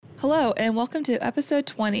Hello, and welcome to episode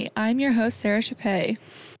 20. I'm your host, Sarah Chappé.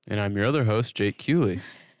 And I'm your other host, Jake Cooley.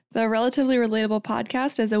 The Relatively Relatable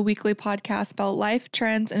podcast is a weekly podcast about life,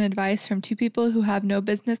 trends, and advice from two people who have no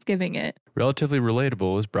business giving it. Relatively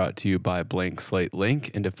Relatable is brought to you by Blank Slate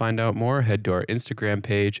Link, and to find out more, head to our Instagram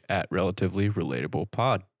page at Relatively Relatable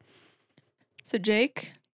Pod. So,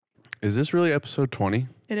 Jake? Is this really episode 20?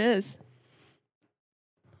 It is.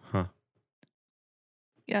 Huh.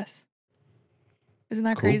 Yes. Isn't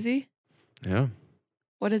that Cool. crazy? Yeah.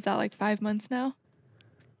 What is that, like 5 months now?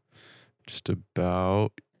 Just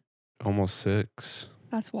about almost 6.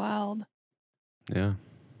 That's wild. Yeah.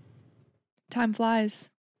 Time flies.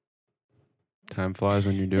 Time flies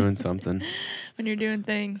when you're doing something. When you're doing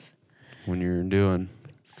things. When you're doing.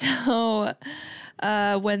 So,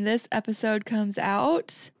 when this episode comes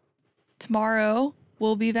out, tomorrow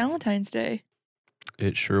will be Valentine's Day.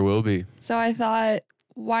 It sure will be. So I thought,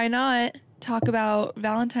 why not talk about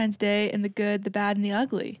Valentine's Day and the good, the bad, and the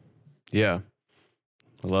ugly? Yeah.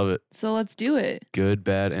 I love it. So let's do it. Good,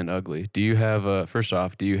 bad, and ugly. Do you have, first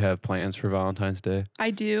off, do you have plans for Valentine's Day? I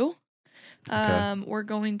do. Okay. We're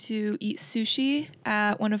going to eat sushi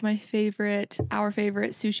at one of our favorite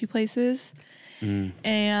sushi places.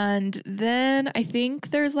 And then I think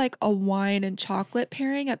there's like a wine and chocolate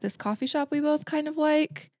pairing at this coffee shop we both kind of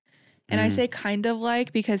like. And I say kind of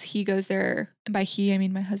like because he goes there, and by he, I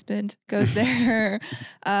mean my husband, goes there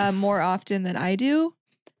more often than I do.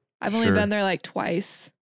 I've only been there like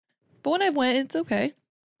twice. But when I've went, it's okay.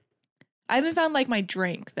 I haven't found like my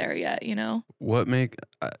drink there yet, you know?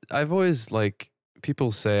 I've always like,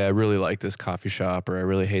 people say I really like this coffee shop or I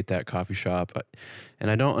really hate that coffee shop.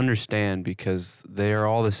 And I don't understand because they are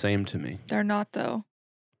all the same to me. They're not though.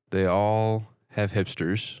 They all have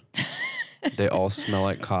hipsters. They all smell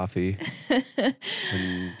like coffee.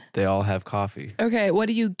 And they all have coffee. Okay, what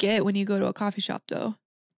do you get when you go to a coffee shop though?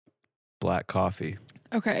 Black coffee.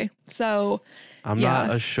 Okay, so I'm not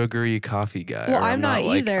a sugary coffee guy. Well, or I'm not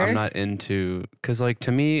either. I'm not into, because like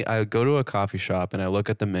to me, I go to a coffee shop and I look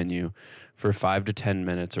at the menu for 5 to 10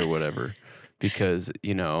 minutes or whatever because,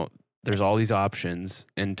 you know, there's all these options.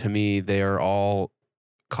 And to me, they are all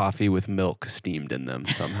coffee with milk steamed in them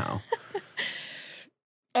somehow.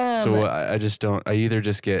 So I just don't, I either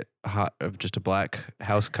just get just a black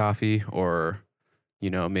house coffee or, you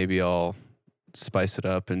know, maybe I'll spice it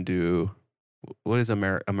up and do, what is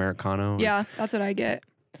Americano? Yeah, that's what I get.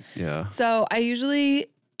 Yeah. So I usually,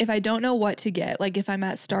 if I don't know what to get, like if I'm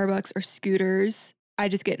at Starbucks or Scooters, I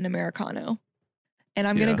just get an Americano. And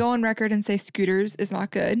I'm going to go on record and say Scooters is not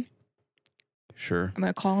good. Sure. I'm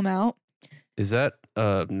going to call them out. Is that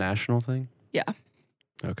a national thing? Yeah.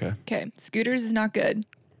 Okay. Okay. Scooters is not good.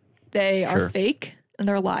 They are fake and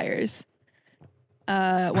they're liars. When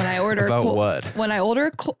I order when I order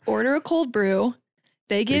a cold brew,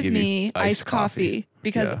 they give me iced coffee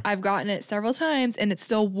because I've gotten it several times and it's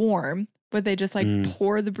still warm, but they just like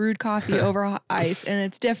pour the brewed coffee over ice and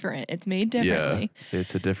it's different. It's made differently. Yeah,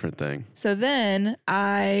 it's a different thing. So then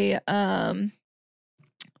I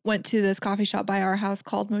went to this coffee shop by our house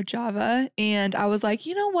called Mojava and I was like,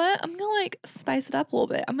 you know what? I'm gonna like spice it up a little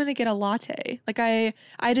bit. I'm gonna get a latte. Like I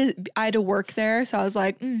had to work there, so I was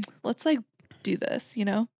like, let's like do this, you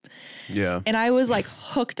know? Yeah. And I was like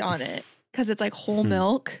hooked on it because it's like whole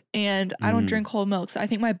milk and I don't drink whole milk. So I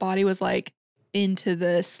think my body was like into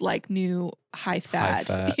this like new high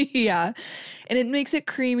fat. Yeah. And it makes it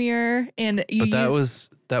creamier and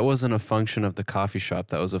that wasn't a function of the coffee shop.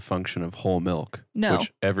 That was a function of whole milk. No.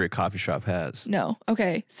 Which every coffee shop has. No.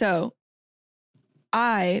 Okay. So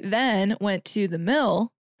I then went to the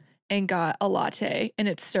mill and got a latte and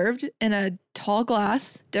it's served in a tall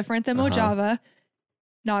glass, different than Mojava.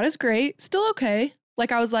 Not as great, still okay.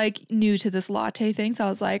 Like I was like new to this latte thing. So I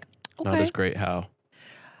was like, okay. Not as great how?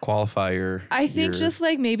 Qualify your... I think just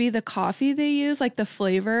like maybe the coffee they use, like the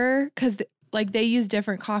flavor, because like they use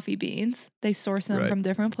different coffee beans. They source them from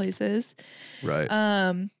different places. Right.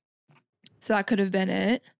 So that could have been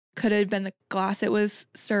it. Could have been the glass it was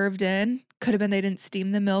served in. Could have been they didn't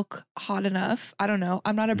steam the milk hot enough. I don't know.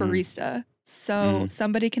 I'm not a barista. So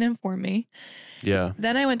somebody can inform me. Yeah.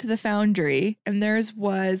 Then I went to the Foundry and theirs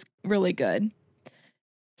was really good.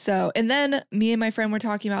 So, and then me and my friend were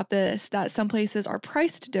talking about this, that some places are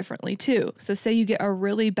priced differently too. So say you get a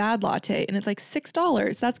really bad latte and it's like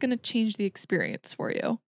 $6, that's going to change the experience for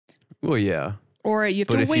you. Well, yeah. Or you have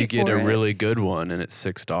to wait for it. But if you get a really good one and it's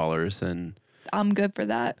 $6, then... I'm good for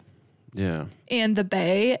that. Yeah. And the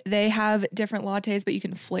Bay, they have different lattes, but you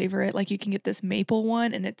can flavor it. Like you can get this maple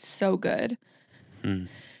one and it's so good. I'm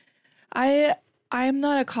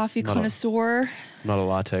not a coffee connoisseur. Not a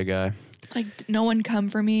latte guy. Like no one come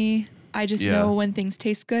for me. I just know when things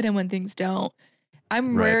taste good and when things don't.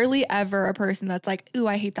 I'm rarely ever a person that's like, ooh,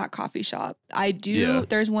 I hate that coffee shop. I do. Yeah.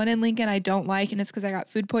 There's one in Lincoln I don't like, and it's because I got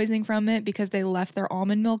food poisoning from it because they left their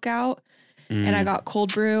almond milk out. And I got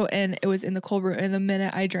cold brew, and it was in the cold brew. And the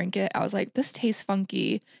minute I drank it, I was like, this tastes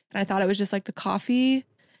funky. And I thought it was just like the coffee.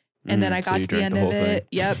 And then I got to the end of it.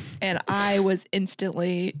 Yep. And I was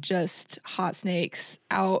instantly just hot snakes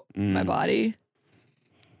out my body.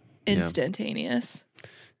 Instantaneous.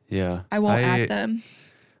 Yeah. I won't add them.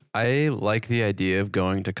 I like the idea of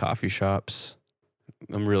going to coffee shops.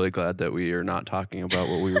 I'm really glad that we are not talking about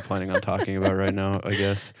what we were planning on talking about right now, I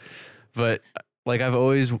guess. But like, I've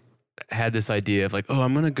always had this idea of like, oh,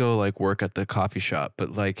 I'm going to go like work at the coffee shop,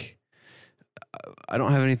 but like, I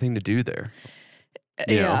don't have anything to do there.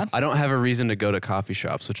 You know, I don't have a reason to go to coffee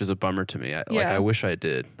shops, which is a bummer to me. Like, I wish I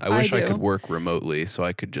did. I wish I could work remotely so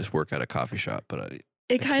I could just work at a coffee shop, but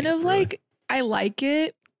it kind of really. Like, I like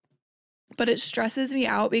it, but it stresses me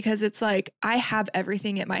out because it's like I have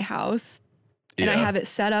everything at my house and I have it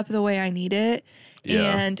set up the way I need it.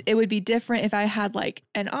 Yeah. And it would be different if I had like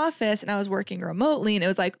an office and I was working remotely and it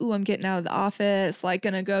was like, ooh, I'm getting out of the office, like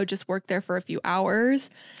gonna go just work there for a few hours.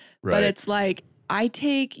 Right. But it's like I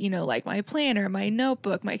take, you know, like my planner, my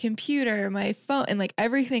notebook, my computer, my phone, and like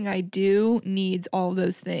everything I do needs all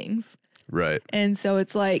those things. Right. And so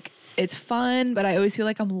it's like, it's fun, but I always feel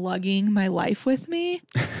like I'm lugging my life with me.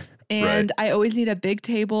 And I always need a big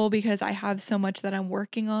table because I have so much that I'm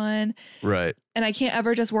working on. Right. And I can't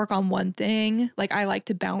ever just work on one thing. Like I like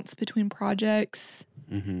to bounce between projects.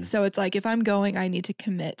 Mm-hmm. So it's like if I'm going, I need to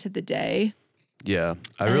commit to the day. Yeah.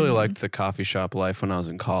 I really liked the coffee shop life when I was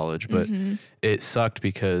in college, but it sucked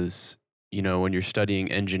because, you know, when you're studying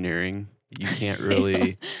engineering, you can't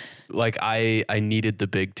really like I needed the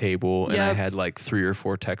big table and I had like 3 or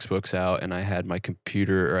 4 textbooks out and I had my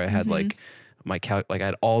computer or I had like my like I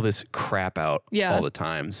had all this crap out all the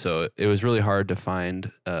time. So it was really hard to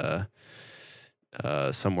find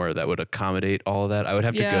somewhere that would accommodate all of that. I would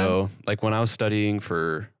have to go like when I was studying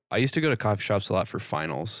I used to go to coffee shops a lot for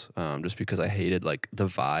finals, just because I hated like the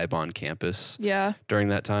vibe on campus during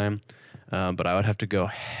that time. But I would have to go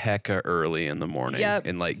hecka early in the morning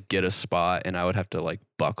and like get a spot and I would have to like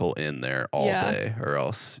buckle in there all day or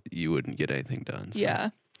else you wouldn't get anything done.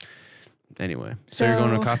 So. Anyway, so you're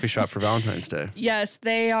going to a coffee shop for Valentine's Day. Yes,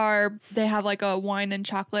 they have like a wine and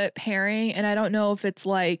chocolate pairing. And I don't know if it's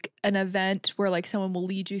like an event where like someone will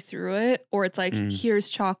lead you through it or it's like, here's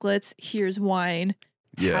chocolates, here's wine.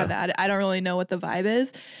 Have at it. I don't really know what the vibe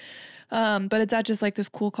is. But it's at just like this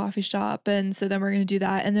cool coffee shop. And so then we're going to do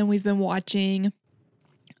that. And then we've been watching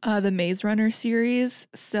the Maze Runner series.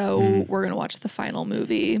 So we're going to watch the final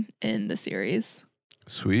movie in the series.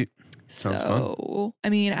 Sweet. Sounds fun. I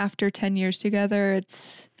mean, after 10 years together,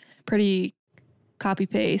 it's pretty copy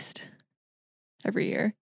paste every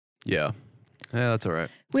year. Yeah. Yeah, that's all right.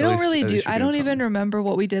 We don't really do. I don't even remember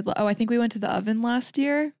what we did. Oh, I think we went to the oven last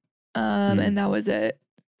year. And that was it.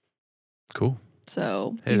 Cool.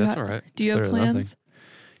 So hey, that's all right. Do you have plans?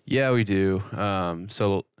 Yeah, we do.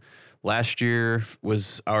 So last year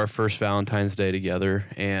was our first Valentine's Day together,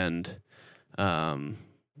 and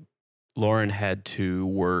Lauren had to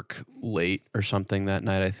work late or something that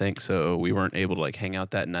night, I think. So we weren't able to like hang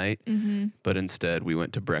out that night, but instead we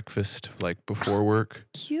went to breakfast like before work.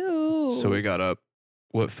 Cute. So we got up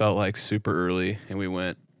what felt like super early and we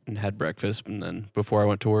went and had breakfast and then before I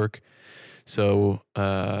went to work. So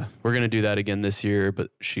we're going to do that again this year, but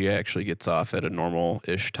she actually gets off at a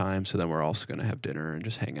normal-ish time. So then we're also going to have dinner and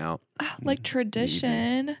just hang out. Like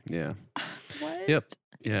tradition. Yeah. What? Yep.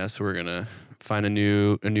 Yeah. So we're going to find a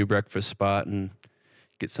new breakfast spot and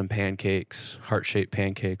get some pancakes, heart-shaped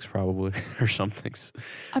pancakes probably or something.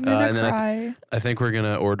 I'm going to cry. I think we're going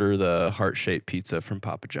to order the heart-shaped pizza from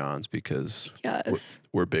Papa John's because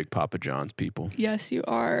we're big Papa John's people. Yes, you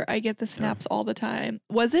are. I get the snaps all the time.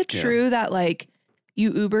 Was it true that like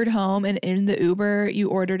you Ubered home and in the Uber you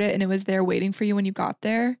ordered it and it was there waiting for you when you got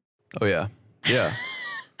there? Oh, yeah. Yeah.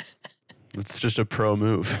 It's just a pro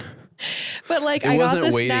move. But like, it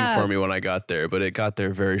wasn't waiting for me when I got there, but it got there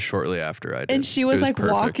very shortly after I did. And she was like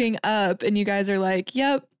perfect. Walking up, and you guys are like,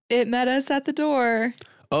 "Yep, it met us at the door."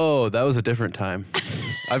 Oh, that was a different time.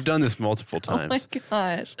 I've done this multiple times. Oh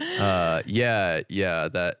my gosh. Yeah,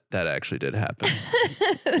 that actually did happen.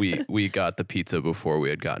 we got the pizza before we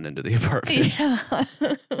had gotten into the apartment. Yeah.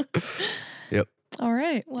 Yep. All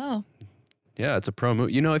right. Wow. Yeah, it's a pro move.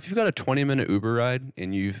 You know, if you've got a 20-minute Uber ride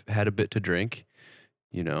and you've had a bit to drink,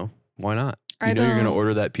 you know, why not? You're going to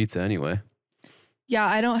order that pizza anyway. Yeah,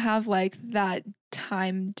 I don't have like that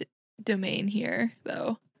time domain here,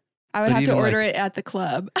 though. I would But have to even, order like, it at the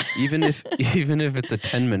club. even if it's a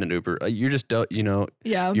 10-minute Uber, you're just don't Yeah,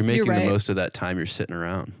 you're making the right. most of that time you're sitting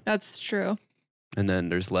around, That's true. and then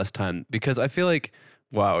there's less time because I feel like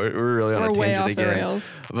wow, we're really on We're a way tangent off the again. rails.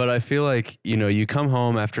 But I feel like you come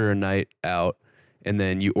home after a night out. And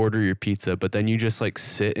then you order your pizza, but then you just like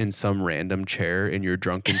sit in some random chair in your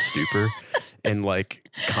drunken stupor and like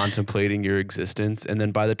contemplating your existence. And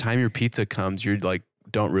then by the time your pizza comes, you're like,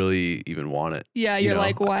 don't really even want it. Yeah, you're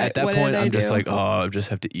like, what? At that what point, did I I'm just do? like, oh, I just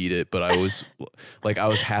have to eat it. But I was I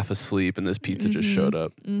was half asleep and this pizza just showed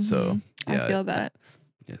up. So yeah, I feel that.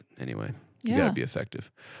 yeah. Anyway, Yeah. you gotta be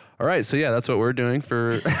effective. All right, so yeah, that's what we're doing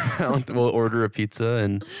for. We'll order a pizza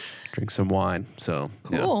and drink some wine. So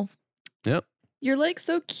Cool. Yeah. Yep. You're like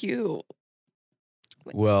so cute.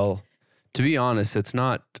 Well, to be honest, it's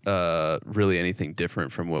not really anything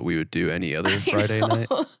different from what we would do any other Friday night.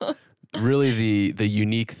 Really, the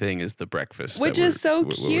unique thing is the breakfast, Which is so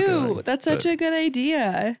cute. That's such a good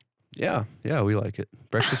idea. Yeah, we like it.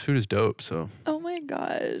 Breakfast food is dope. So. Oh my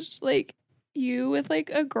gosh, like you with like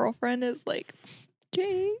a girlfriend is like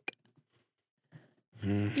Jake.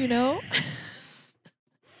 You know.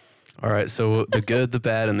 All right, so the good, the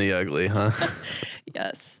bad, and the ugly, huh?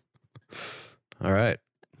 Yes. All right.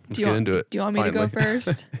 Let's get into it. Do you want me to go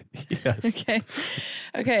first? Yes.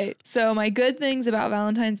 Okay. So my good things about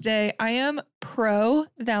Valentine's Day, I am pro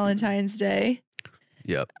Valentine's Day.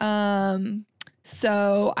 Yep.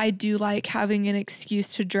 So I do like having an excuse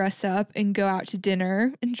to dress up and go out to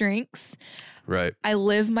dinner and drinks. Right. I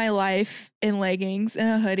live my life in leggings and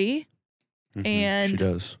a hoodie. Mm-hmm. And she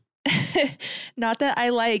does. Not that I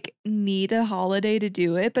like need a holiday to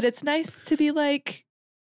do it, but it's nice to be like,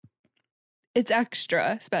 it's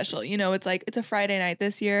extra special. You know, it's like, it's a Friday night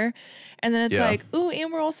this year. And then it's like, ooh,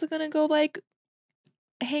 and we're also going to go like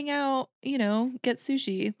hang out, you know, get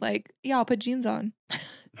sushi. Like, yeah, I'll put jeans on.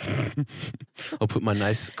 I'll put my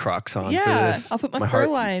nice Crocs on for this. I'll put my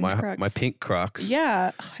fur-lined Crocs. My pink Crocs.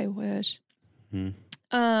 Yeah, I wish.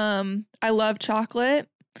 I love chocolate.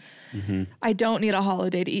 Mm-hmm. I don't need a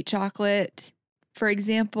holiday to eat chocolate. For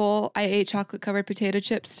example, I ate chocolate covered potato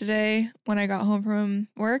chips today when I got home from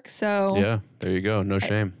work. So yeah, there you go. No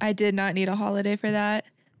shame. I did not need a holiday for that,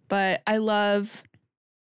 but I love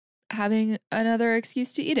having another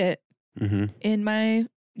excuse to eat it in my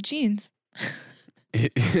jeans.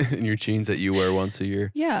 In your jeans that you wear once a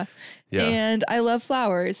year. Yeah. And I love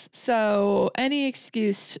flowers. So any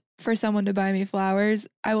excuse for someone to buy me flowers,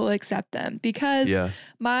 I will accept them because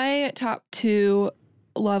my top 2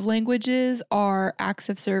 love languages are acts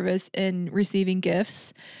of service and receiving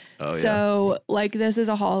gifts. So like this is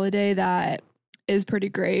a holiday that is pretty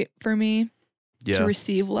great for me to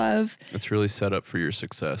receive love. It's really set up for your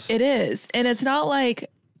success. It is. And it's not like,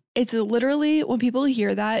 it's literally when people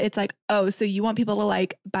hear that, it's like, oh, so you want people to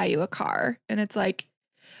like buy you a car. And it's like,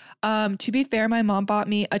 to be fair, my mom bought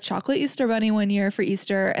me a chocolate Easter bunny one year for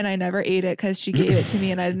Easter and I never ate it because she gave it to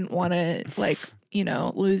me and I didn't want to like, you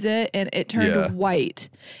know, lose it. And it turned white.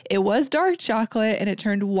 It was dark chocolate and it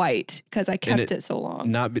turned white because I kept it so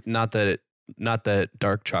long. Not that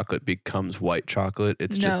dark chocolate becomes white chocolate.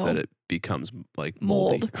 It's just that it becomes like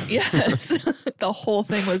moldy. Mold. Yes. The whole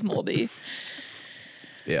thing was moldy.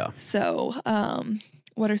 Yeah. So,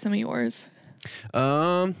 what are some of yours?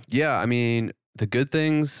 Yeah, I mean, the good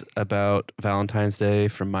things about Valentine's Day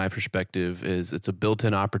from my perspective is it's a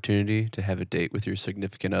built-in opportunity to have a date with your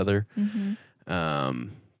significant other.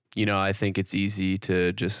 You know, I think it's easy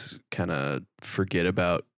to just kind of forget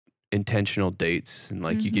about intentional dates and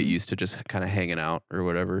like you get used to just kind of hanging out or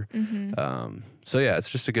whatever. So yeah, it's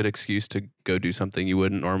just a good excuse to go do something you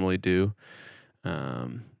wouldn't normally do.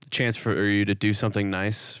 Chance for you to do something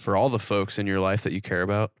nice for all the folks in your life that you care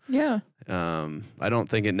about. Yeah. I don't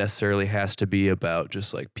think it necessarily has to be about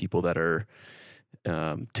just like people that are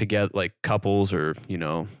together, like couples or, you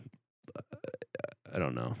know, I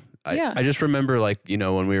don't know. I just remember like, you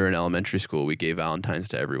know, when we were in elementary school, we gave Valentines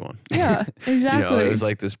to everyone. Yeah, exactly. You know, it was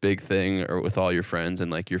like this big thing or with all your friends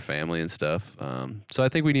and like your family and stuff. So I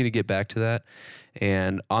think we need to get back to that.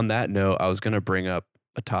 And on that note, I was going to bring up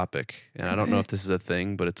a topic, and I don't know if this is a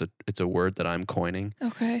thing, but it's a word that I'm coining.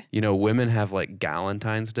 Okay. You know, women have like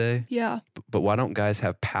Galentine's Day. Yeah. But why don't guys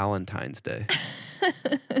have Palentine's Day?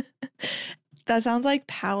 That sounds like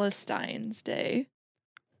Palestine's Day.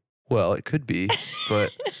 Well, it could be,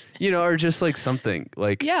 but you know, or just like something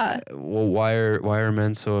like, well, why are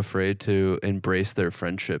men so afraid to embrace their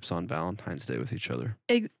friendships on Valentine's Day with each other?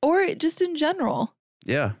 Or just in general.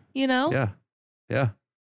 Yeah. You know? Yeah.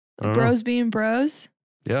 Bros being bros.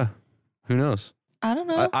 Yeah. Who knows? I don't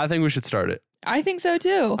know. I think we should start it. I think so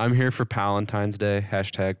too. I'm here for Palentine's Day.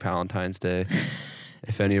 # Palentine's Day.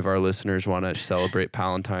 If any of our listeners want to celebrate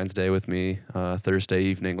Valentine's Day with me Thursday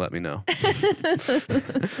evening, let me know.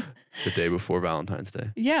 The day before Valentine's Day.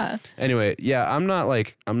 Yeah. Anyway, yeah, I'm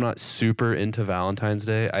not super into Valentine's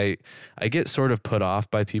Day. I get sort of put off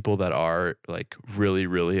by people that are like really,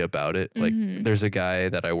 really about it. Like there's a guy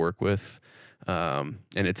that I work with, and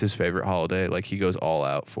it's his favorite holiday. Like he goes all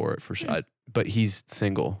out for it but he's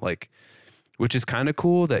single, like, which is kind of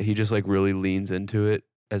cool that he just like really leans into it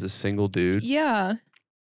as a single dude. Yeah.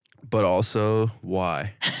 But also,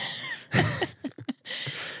 why?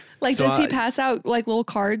 Like, so does he pass out like little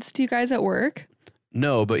cards to you guys at work?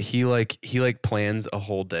 No, but he plans a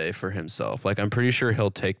whole day for himself. Like, I'm pretty sure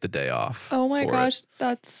he'll take the day off. Oh my gosh,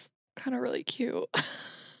 that's kind of really cute.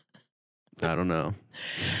 I don't know.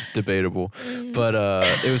 Debatable. But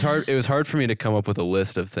it was hard for me to come up with a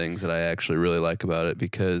list of things that I actually really like about it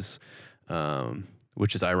because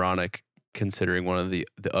which is ironic considering one of the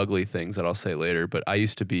ugly things that I'll say later, but I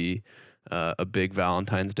used to be a big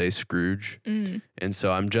Valentine's Day Scrooge. And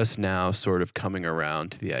so I'm just now sort of coming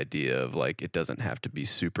around to the idea of like, it doesn't have to be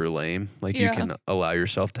super lame. Like you can allow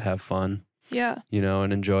yourself to have fun. Yeah. You know,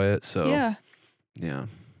 and enjoy it. So yeah.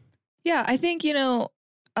 Yeah. I think, you know,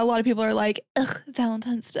 a lot of people are like, ugh,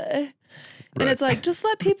 Valentine's Day. And it's like, just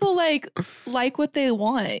let people like what they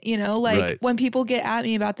want, you know? Like when people get at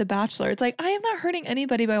me about The Bachelor, it's like, I am not hurting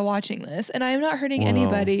anybody by watching this. And I am not hurting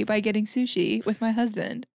anybody by getting sushi with my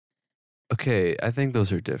husband. Okay, I think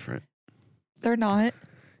those are different. They're not.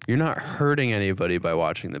 You're not hurting anybody by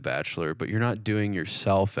watching The Bachelor, but you're not doing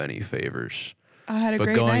yourself any favors. I had a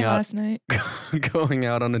great night last night. Going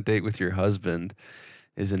out on a date with your husband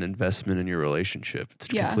is an investment in your relationship. It's a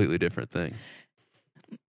completely different thing.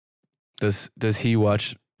 Does he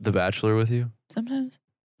watch The Bachelor with you? Sometimes.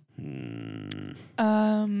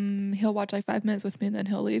 He'll watch like 5 minutes with me and then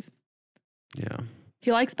he'll leave. Yeah.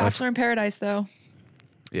 He likes Bachelor in Paradise though.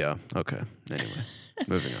 Yeah. Okay. Anyway,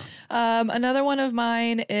 moving on. Another one of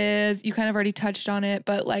mine is, you kind of already touched on it,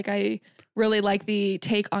 but like I really like the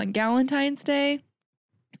take on Galentine's Day.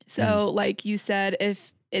 So like you said,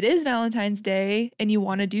 if it is Valentine's Day and you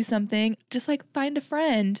want to do something, just like find a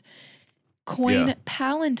friend. Coin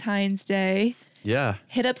Palentine's Day. Yeah.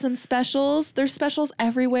 Hit up some specials. There's specials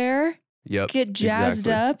everywhere. Yep. Get jazzed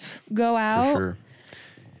up. Go out. For sure.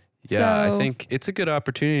 Yeah, so, I think it's a good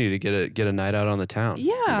opportunity to get a night out on the town.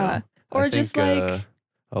 Yeah. You know? Or just like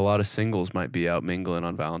a lot of singles might be out mingling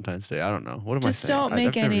on Valentine's Day. I don't know. What am I saying? Just don't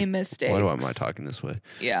make any mistakes. Why am I talking this way?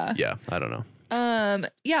 Yeah. Yeah, I don't know.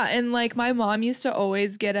 Yeah, and like my mom used to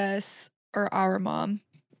always get us, or our mom,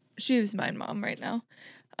 she was my mom right now.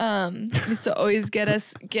 Used to always get us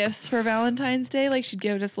gifts for Valentine's Day. Like she'd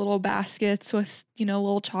give us little baskets with, you know,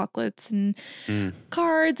 little chocolates and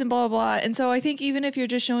cards and blah, blah, blah. And so I think even if you're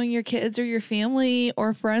just showing your kids or your family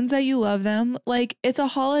or friends that you love them, like it's a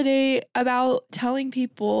holiday about telling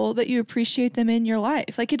people that you appreciate them in your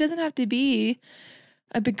life. Like it doesn't have to be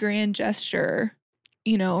a big grand gesture,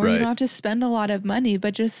 you know, or you don't have to spend a lot of money,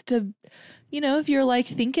 but just to, you know, if you're like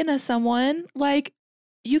thinking of someone, like,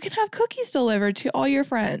 you can have cookies delivered to all your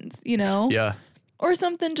friends, you know? Yeah. Or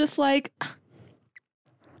something just like,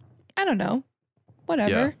 I don't know,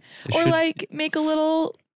 whatever. Yeah, or like make a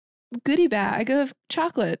little goodie bag of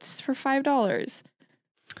chocolates for $5.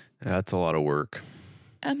 That's a lot of work.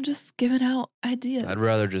 I'm just giving out ideas. I'd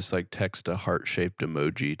rather just like text a heart-shaped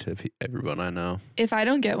emoji to everyone I know. If I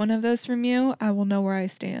don't get one of those from you, I will know where I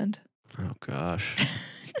stand. Oh, gosh.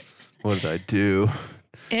 What did I do?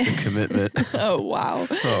 The commitment. Oh, wow.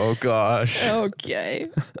 Oh, gosh. Okay.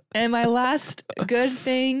 And my last good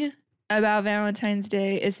thing about Valentine's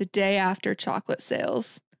Day is the day after chocolate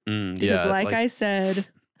sales. Because like I said,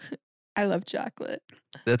 I love chocolate.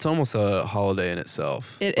 That's almost a holiday in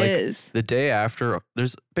itself. It is. The day after,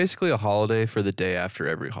 there's basically a holiday for the day after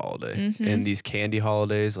every holiday. And these candy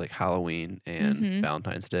holidays like Halloween and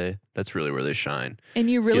Valentine's Day, that's really where they shine. And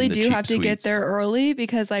you really do have to get there early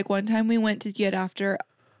because like one time we went to get after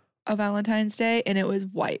a Valentine's Day and it was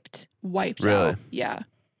wiped out. Yeah.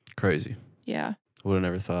 Crazy. Yeah. Would have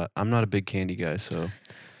never thought. I'm not a big candy guy, so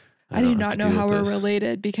I do not know how we're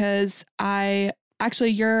related because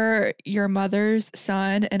actually you're your mother's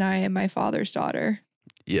son and I am my father's daughter.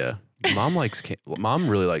 Yeah. Mom Mom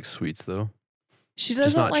really likes sweets though. She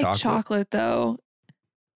doesn't like chocolate though.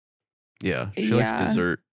 Yeah. She likes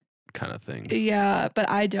dessert kind of things. Yeah, but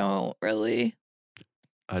I don't really.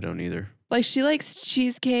 I don't either. Like she likes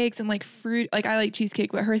cheesecakes and like fruit. Like I like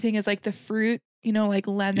cheesecake, but her thing is like the fruit, you know, like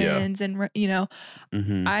lemons and, you know,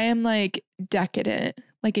 I am like decadent.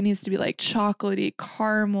 Like it needs to be like chocolatey,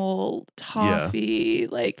 caramel, toffee,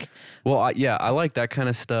 like. Well, I like that kind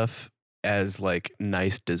of stuff as like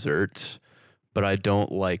nice desserts, but I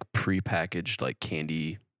don't like prepackaged like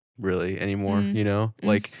candy really anymore, Mm. you know? Mm.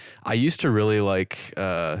 Like I used to really like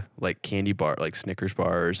candy bar, like Snickers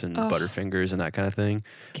bars and Oh, Butterfingers and that kind of thing,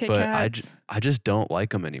 Kit but Kats. I just don't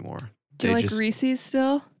like them anymore. Do you They like just Reese's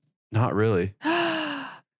still? not really.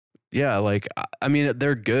 Yeah, like I mean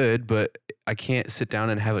they're good, but I can't sit down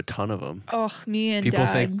and have a ton of them. Oh, me and People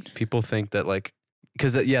Dad. think that like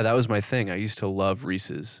because yeah, that was my thing. I used to love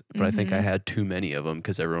Reese's, but I think I Mhm. had too many of them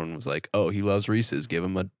because everyone was like, "Oh, he loves Reese's. Give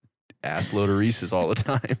him a ass load of Reese's all the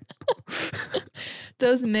time."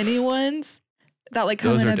 Those mini ones that like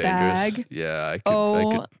come Those in are a dangerous. bag. Yeah,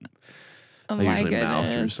 Oh, oh I my usually mouth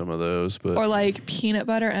through goodness. some of those, but Or like peanut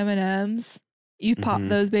butter M&Ms. You pop mhm.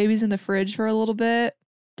 those babies in the fridge for a little bit.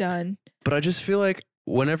 Done. But I just feel like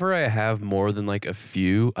whenever I have more than like a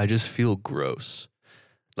few, I just feel gross.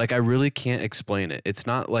 Like I really can't explain it. It's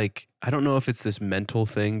not like I don't know if it's this mental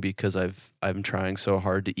thing because I'm trying so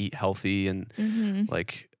hard to eat healthy and Mhm.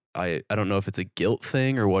 like I don't know if it's a guilt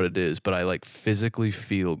thing or what it is, but I like physically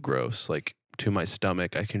feel gross like to my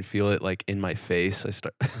stomach. I can feel it like in my face. I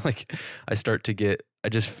start like I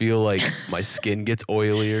just feel like my skin gets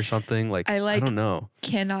oily or something. Like I I like don't know.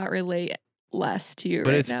 cannot relate less to you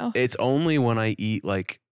But right now. it's only when I eat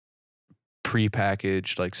like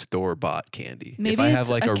prepackaged like store bought candy. If Maybe I have it's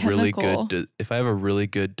like a a really good chemical. if I have a really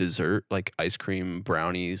good dessert like ice cream,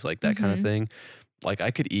 brownies, like that kind of Mhm. thing, like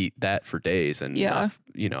I could eat that for days and Yeah. not,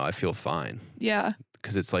 you know, I feel fine Yeah.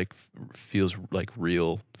 because it's like feels like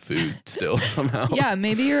real food still somehow. Yeah,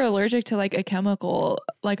 maybe you're allergic to like a chemical,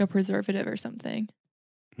 like a preservative or something,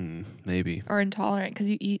 Maybe. or intolerant because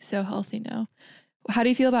you eat so healthy now. How do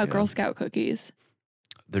you feel about Yeah. Girl Scout cookies?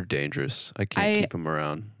 They're dangerous. I can't I keep them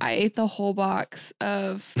around. I ate the whole box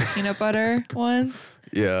of peanut butter ones.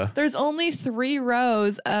 Yeah. There's only 3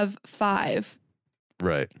 rows of 5.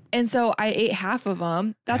 Right. And so I ate half of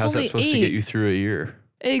them. That's How's that only supposed to 8. get you through a year?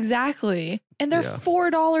 Exactly. And they're Yeah.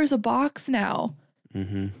 $4 a box now.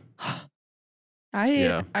 Mm-hmm. I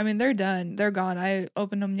Yeah. I mean they're done. They're gone. I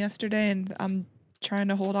opened them yesterday and I'm trying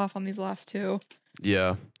to hold off on these last 2.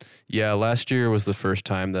 Yeah. Yeah. Last year was the first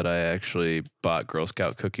time that I actually bought Girl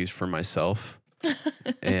Scout cookies for myself.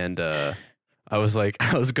 And I was like,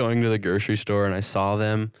 I was going to the grocery store and I saw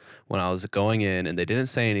them when I was going in and they didn't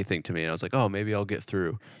say anything to me. And I was like, oh, maybe I'll get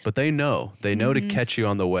through. But they know to Mhm. catch you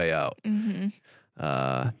on the way out. Mhm.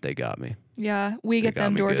 They got me. Yeah, we They get got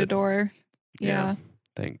them me door to good. door. Yeah.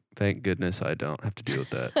 Thank goodness I don't have to deal with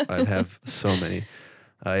that. I'd have so many.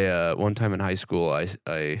 I one time in high school I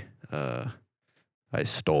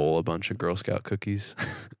stole a bunch of Girl Scout cookies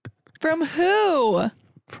From who?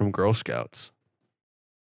 from Girl Scouts.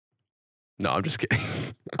 No, I'm just kidding.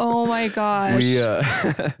 Oh my gosh. We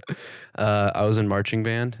I was in marching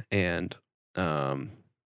band and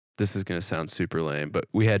this is gonna sound super lame, but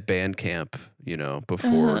we had band camp, you know,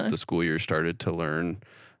 before Uh-huh. the school year started to learn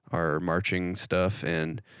our marching stuff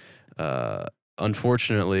and uh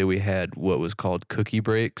unfortunately we had what was called cookie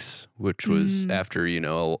breaks, which was Mm. after, you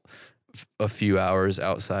know, a few hours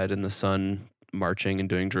outside in the sun marching and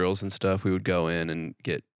doing drills and stuff, we would go in and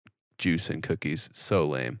get juice and cookies. So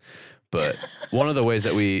lame. But one of the ways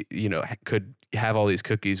that we, you know, could have all these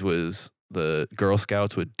cookies was the Girl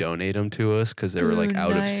Scouts would donate them to us because they were Ooh, like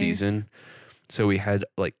out of nice. season. So we had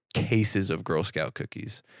like cases of Girl Scout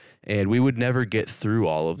cookies and we would never get through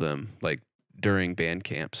all of them like during band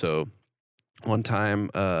camp. So one time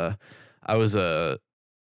I was I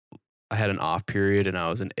had an off period and I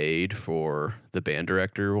was an aide for the band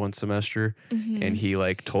director one semester Mhm. and he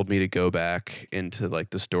like told me to go back into like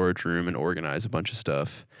the storage room and organize a bunch of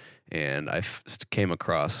stuff and came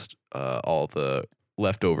across all the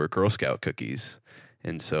leftover Girl Scout cookies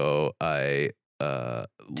and so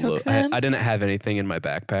Took them? I didn't have anything in my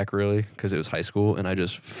backpack really because it was high school and I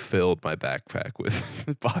just filled my backpack with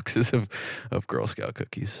boxes of Girl Scout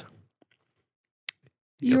cookies.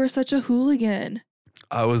 You Yep. were such a hooligan.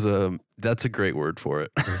 I was that's a great word for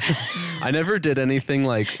it. I never did anything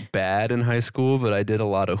like bad in high school, but I did a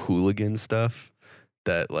lot of hooligan stuff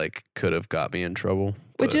that like could have got me in trouble.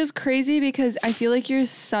 Which but- is crazy because I feel like you're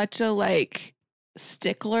such a like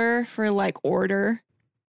stickler for like order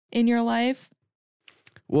in your life.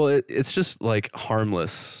 well, it's just like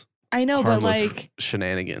harmless I know, but like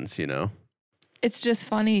shenanigans, you know. it's just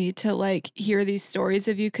funny to like hear these stories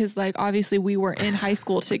of you because like obviously we were in high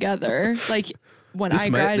school together. Like when I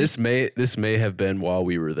graduated. This may have been while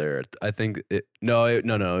we were there. I think it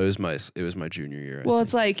was my junior year. Well,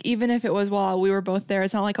 it's like even if it was while we were both there,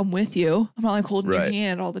 it's not like I'm with you. I'm not like holding Right. your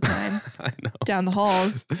hand all the time I know. down the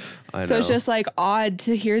halls. I know. So it's just like odd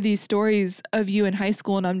to hear these stories of you in high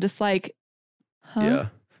school, and I'm just like, huh?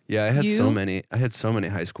 Yeah. I had You? so many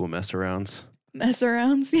high school mess arounds. Mess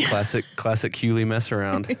arounds. Yeah. Classic Hewley mess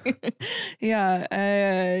around. Yeah.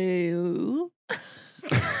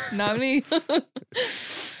 Not me.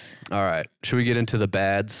 All right. Should we get into the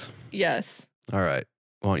bads? Yes. All right.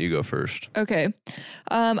 Why don't you go first? Okay.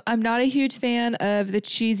 I'm not a huge fan of the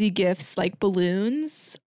cheesy gifts like balloons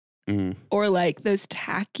or like those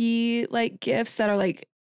tacky like gifts that are like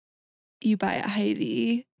you buy at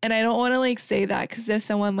Hy-Vee. And I don't want to like say that because if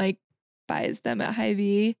someone like buys them at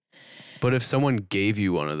Hy-Vee. But if someone gave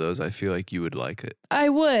you one of those, I feel like you would like it. I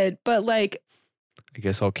would, but like. I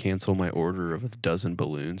guess I'll cancel my order of 12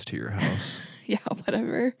 balloons to your house. Yeah,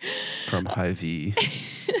 whatever. From Hy-Vee.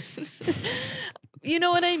 You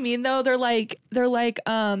know what I mean though? They're like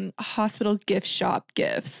hospital gift shop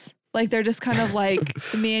gifts. Like they're just kind of like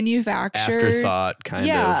manufactured. Afterthought kind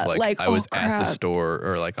of like I was at the crap. store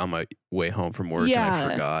or like on my way home from work and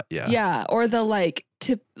I forgot. Yeah. Yeah. Or the like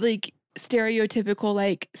stereotypical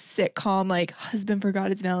like sitcom like husband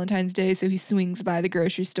forgot it's Valentine's Day, so he swings by the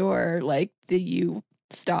grocery store, like you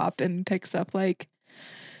stop and picks up like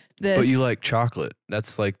this. But you like chocolate.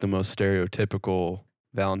 That's like the most stereotypical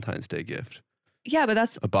Valentine's Day gift. Yeah, but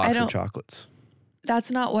that's a box of chocolates.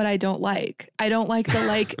 That's not what I don't like. I don't like the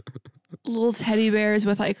like little teddy bears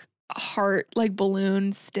with like heart like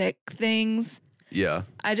balloon stick things. Yeah.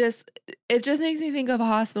 It just makes me think of a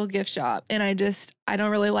hospital gift shop, and I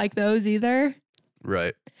don't really like those either.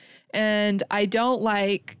 Right. And I don't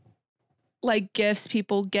like gifts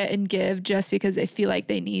people get and give just because they feel like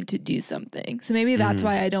they need to do something. So maybe that's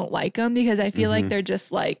why I don't like them, because I feel like they're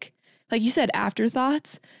just like you said,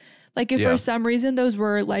 afterthoughts. Like if for some reason those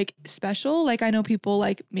were like special, like I know people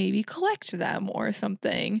like maybe collect them or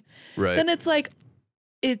something. Right. Then it's like,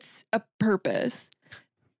 it's a purpose.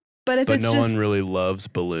 But if it's no one really loves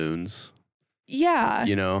balloons. Yeah.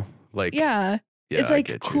 You know, like. Yeah. It's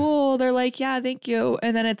like cool. They're like, yeah, thank you.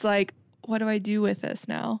 And then it's like, what do I do with this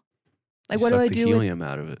now? Like, what do I do? Suck the helium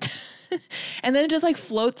out of it. And then it just like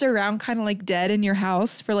floats around kind of like dead in your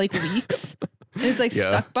house for like weeks. And it's like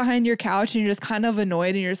stuck behind your couch and you're just kind of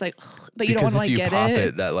annoyed and you're just like, ugh, but you don't want to like get it. Because if you pop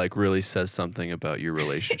it, that like really says something about your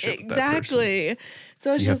relationship with that person. Exactly.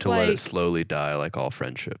 So it's you just have to like, let it slowly die like all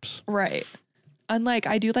friendships. Right. Unlike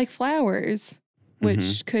I do like flowers,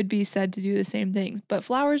 which could be said to do the same things, but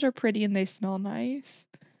flowers are pretty and they smell nice.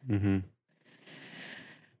 Mm-hmm.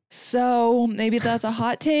 So maybe that's a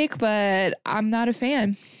hot take, but I'm not a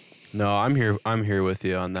fan. No, I'm here with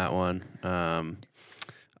you on that one.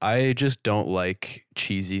 I just don't like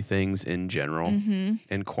cheesy things in general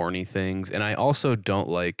and corny things. And I also don't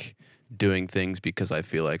like doing things because I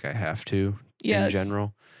feel like I have to in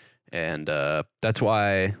general. And that's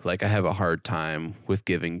why like I have a hard time with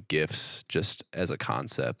giving gifts just as a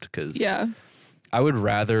concept, because I would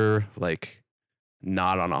rather like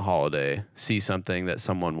not on a holiday see something that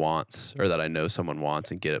someone wants or that I know someone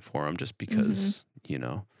wants and get it for them just because, you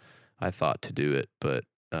know, I thought to do it. But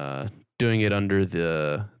doing it under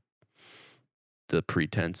the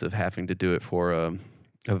pretense of having to do it for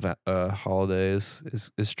a holiday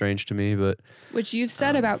is strange to me. But which you've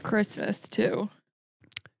said about Christmas too.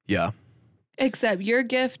 Yeah. Except your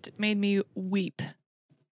gift made me weep.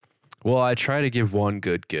 Well, I try to give one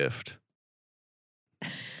good gift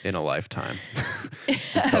in a lifetime.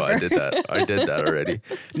 So I did that. I did that already.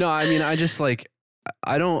 No, I mean, I just like,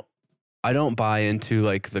 I don't buy into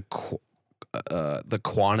like the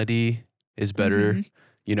quantity is better.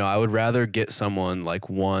 You know, I would rather get someone like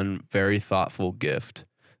one very thoughtful gift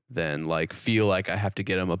than like feel like I have to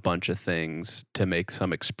get them a bunch of things to make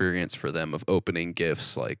some experience for them of opening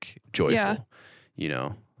gifts like joyful. Yeah. You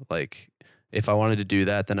know, like if I wanted to do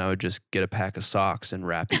that, then I would just get a pack of socks and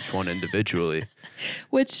wrap each one individually.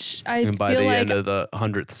 Which and by the end of the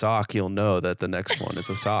 100th sock, you'll know that the next one is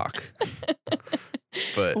a sock.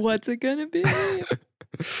 But what's it gonna be?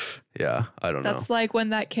 Yeah, I don't know. That's like when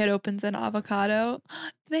that kid opens an avocado.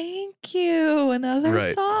 Thank you,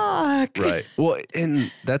 another sock. Right. Well,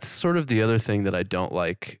 and that's sort of the other thing that I don't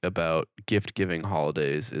like about gift giving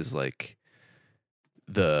holidays is like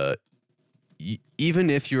even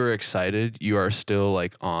if you're excited, you are still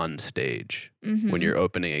like on stage when you're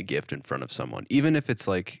opening a gift in front of someone. Even if it's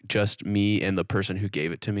like just me and the person who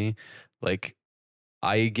gave it to me, like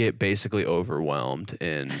I get basically overwhelmed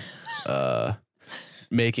in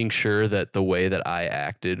making sure that the way that I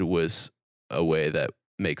acted was a way that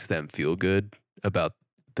makes them feel good about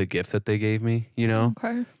the gift that they gave me, you know?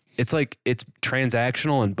 Okay. It's like, it's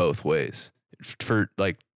transactional in both ways for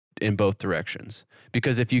like in both directions.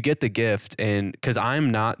 Because if you get the gift and because I'm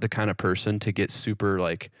not the kind of person to get super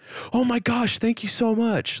like, oh my gosh, thank you so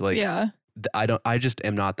much. Like, I just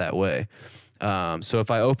am not that way. So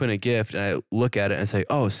if I open a gift and I look at it and say,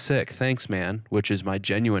 "Oh, sick, thanks, man," which is my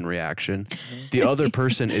genuine reaction, the other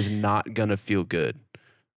person is not gonna feel good,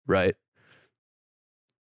 right?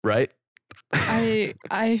 Right?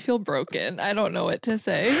 I feel broken. I don't know what to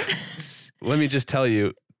say. Let me just tell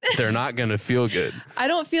you, they're not gonna feel good. I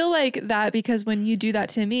don't feel like that because when you do that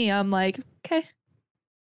to me, I'm like, okay.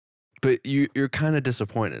 But you're kind of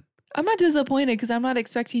disappointed. I'm not disappointed because I'm not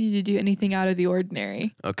expecting you to do anything out of the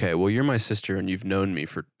ordinary. Okay, well, you're my sister and you've known me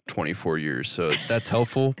for 24 years, so that's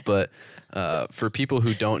helpful. But for people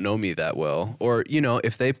who don't know me that well, or, you know,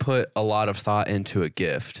 if they put a lot of thought into a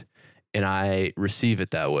gift and I receive it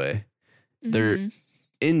that way, they're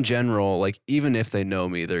in general, like, even if they know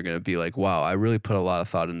me, they're going to be like, wow, I really put a lot of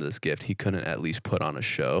thought into this gift. He couldn't at least put on a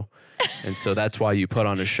show. And so that's why you put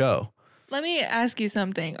on a show. Let me ask you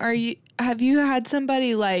something. Have you had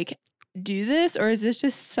somebody like do this, or is this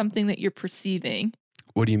just something that you're perceiving?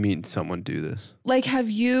 What do you mean someone do this? Like, have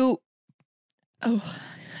you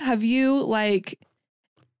like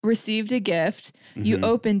received a gift, you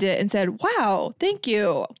opened it and said, "Wow, thank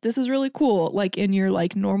you. This is really cool." Like in your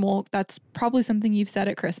like normal, that's probably something you've said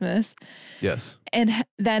at Christmas. Yes. And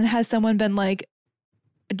then has someone been like,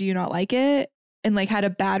 "Do you not like it?" and like had a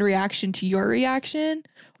bad reaction to your reaction?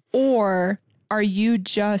 Or are you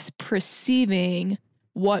just perceiving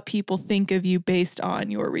what people think of you based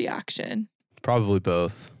on your reaction? Probably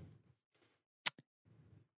both.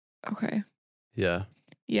 Okay. Yeah.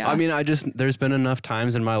 Yeah. I mean, there's been enough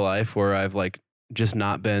times in my life where I've like just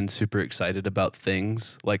not been super excited about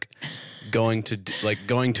things, like going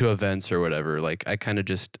to events or whatever. Like I kind of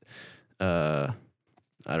just, I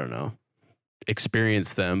don't know,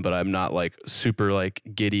 experience them, but I'm not like super like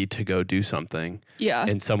giddy to go do something. Yeah.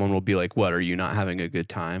 And someone will be like, "What, are you not having a good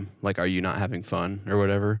time? Like, are you not having fun or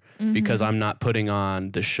whatever?" Because I'm not putting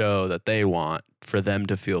on the show that they want for them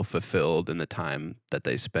to feel fulfilled in the time that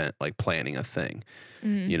they spent like planning a thing,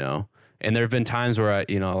 you know? And there have been times where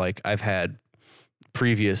I've had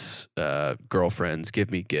previous girlfriends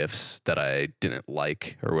give me gifts that I didn't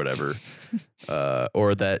like or whatever,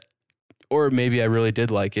 or maybe I really did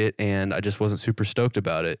like it and I just wasn't super stoked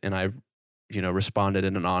about it. And I, responded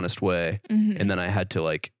in an honest way. And then I had to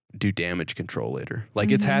like do damage control later. Like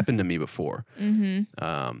it's happened to me before.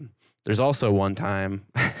 There's also one time,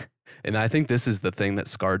 and I think this is the thing that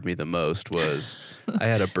scarred me the most, was I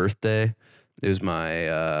had a birthday. It was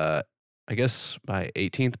my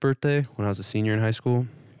 18th birthday when I was a senior in high school.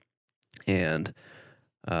 And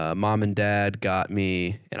mom and dad got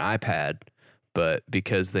me an iPad. But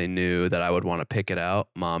because they knew that I would want to pick it out,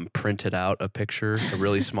 mom printed out a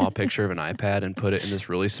really small picture of an iPad and put it in this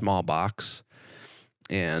really small box.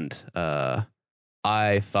 And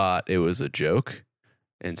I thought it was a joke.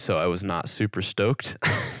 And so I was not super stoked.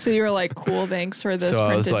 So you were like, "Cool, thanks for this So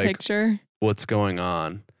I was printed like, picture." What's going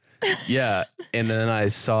on? Yeah. And then I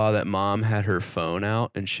saw that mom had her phone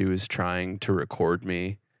out and she was trying to record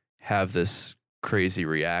me have this crazy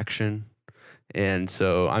reaction. And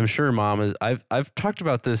so I'm sure mom I've talked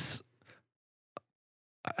about this.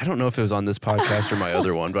 I don't know if it was on this podcast or my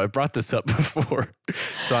other one, but I brought this up before.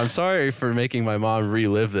 So I'm sorry for making my mom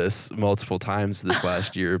relive this multiple times this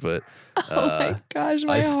last year, but oh my gosh,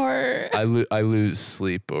 my heart. I lose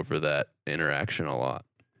sleep over that interaction a lot.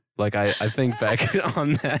 Like I think back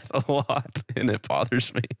on that a lot and it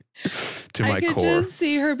bothers me to my core. I could just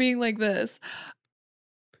see her being like this.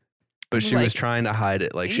 But she was trying to hide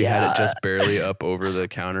it. Like she had it just barely up over the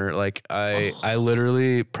counter. Like I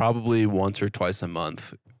literally probably once or twice a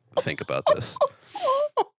month think about this.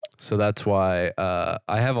 So that's why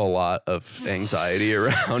I have a lot of anxiety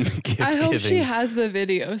around gift giving. I hope she has the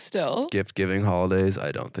video still. Gift giving holidays.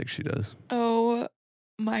 I don't think she does. Oh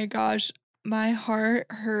my gosh. My heart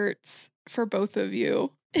hurts for both of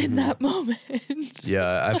you in that moment.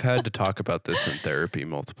 Yeah, I've had to talk about this in therapy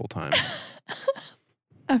multiple times.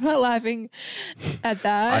 I'm not laughing at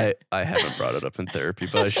that. I haven't brought it up in therapy,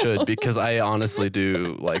 but I should, because I honestly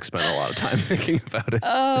do like spend a lot of time thinking about it.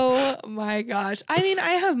 Oh my gosh. I mean,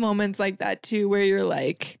 I have moments like that too, where you're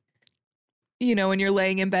like, when you're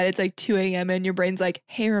laying in bed, it's like 2 a.m. and your brain's like,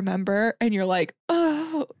 "Hey, remember?" And you're like,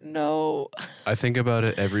 "Oh no." I think about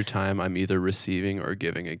it every time I'm either receiving or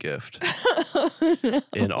giving a gift No.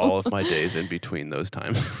 in all of my days in between those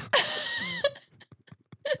times.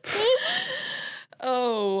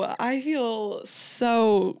 Oh, I feel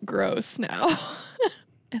so gross now.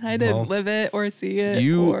 And I didn't live it or see it.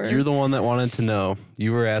 You're the one that wanted to know.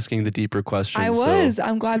 You were asking the deeper questions. I was.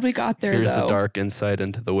 I'm glad we got there, here's though. a dark insight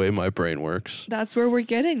into the way my brain works. That's where we're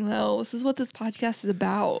getting, though. This is what this podcast is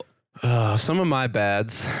about. Some of my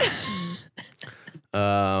bads.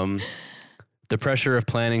 the pressure of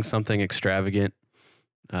planning something extravagant.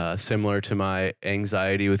 Similar to my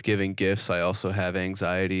anxiety with giving gifts, I also have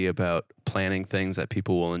anxiety about planning things that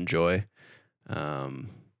people will enjoy.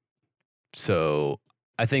 So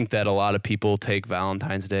I think that a lot of people take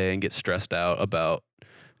Valentine's Day and get stressed out about,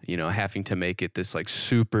 having to make it this like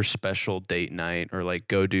super special date night or like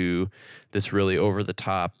go do this really over the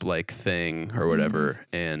top like thing or whatever.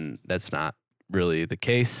 And that's not really the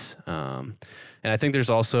case. And I think there's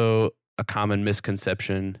also a common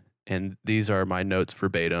misconception, and these are my notes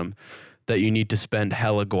verbatim, that you need to spend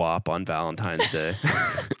hella guap on Valentine's Day.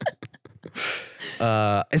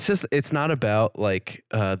 It's not about like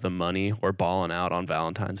the money or balling out on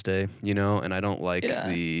Valentine's Day, and I don't like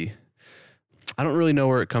I don't really know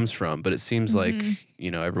where it comes from, but it seems like,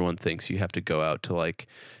 everyone thinks you have to go out to like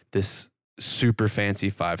this super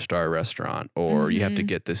fancy 5-star restaurant, or you have to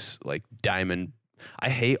get this like diamond. I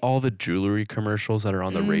hate all the jewelry commercials that are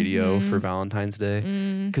on the radio for Valentine's Day.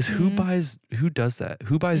 Because who does that?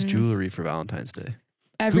 Who buys jewelry for Valentine's Day?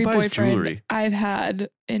 Every who buys boyfriend jewelry? I've had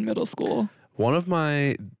in middle school. One of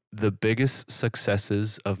the biggest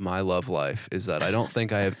successes of my love life is that I don't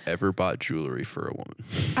think I have ever bought jewelry for a woman.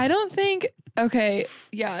 I don't think, okay,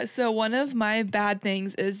 yeah. So one of my bad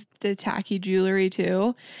things is the tacky jewelry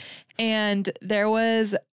too. And there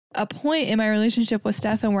was a point in my relationship with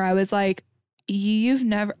Stefan where I was like, he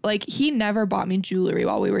never bought me jewelry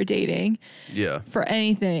while we were dating. Yeah. For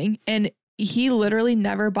anything. And he literally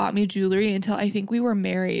never bought me jewelry until I think we were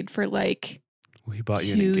married for like he bought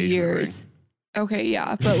you 2 an engagement years. ring. Okay,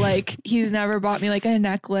 yeah. But like he's never bought me like a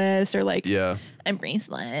necklace or like a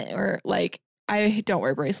bracelet, or like I don't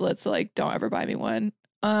wear bracelets, so like don't ever buy me one.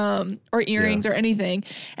 Or earrings or anything.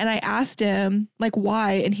 And I asked him like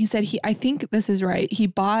why, and he said I think this is right. He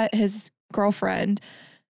bought his girlfriend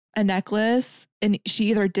a necklace and she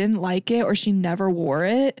either didn't like it or she never wore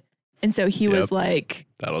it. And so he was like,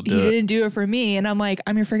 that'll do he it. didn't do it for me. And I'm like,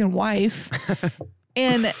 I'm your freaking wife.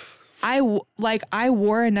 And I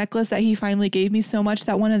wore a necklace that he finally gave me so much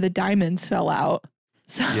that one of the diamonds fell out.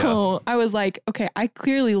 So I was like, okay, I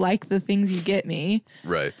clearly like the things you get me.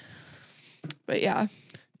 Right. But yeah.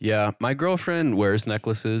 Yeah. My girlfriend wears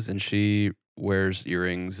necklaces and she wears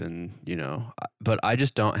earrings and, but I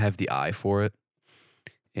just don't have the eye for it.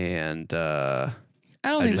 And I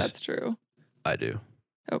don't think that's true. I do.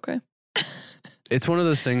 Okay. It's one of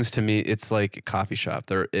those things to me. It's like a coffee shop.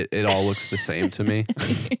 It all looks the same to me.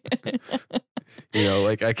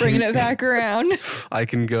 Like I can bringing it back around. I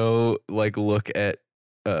can go like look at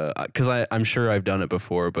because I'm sure I've done it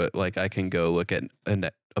before, but like I can go look at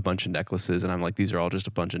a bunch of necklaces and I'm like, these are all just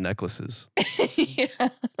a bunch of necklaces. Yeah.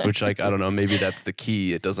 Which like I don't know, maybe that's the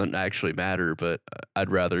key. It doesn't actually matter, but I'd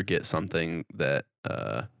rather get something that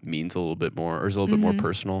means a little bit more or is a little bit more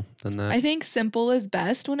personal than that. I think simple is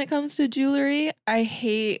best when it comes to jewelry. I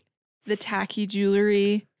hate the tacky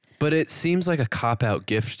jewelry. But it seems like a cop-out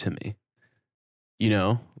gift to me.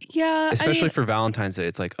 Yeah. Especially for Valentine's Day.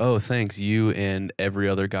 It's like, oh, thanks. You and every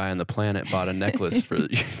other guy on the planet bought a necklace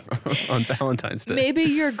on Valentine's Day. Maybe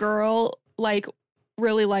your girl like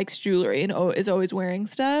really likes jewelry and is always wearing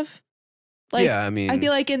stuff. Like, yeah, I mean, I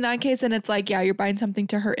feel like in that case, then it's like, yeah, you're buying something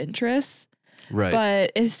to her interests. Right.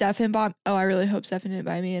 But if Stefan I really hope Stefan didn't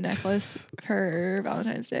buy me a necklace for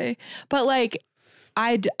Valentine's Day. But like,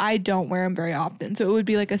 I don't wear them very often. So it would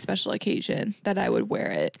be like a special occasion that I would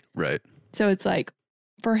wear it. Right. So it's like,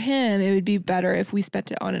 for him, it would be better if we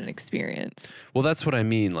spent it on an experience. Well, that's what I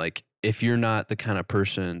mean. Like, if you're not the kind of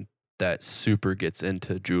person that super gets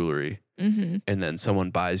into jewelry and then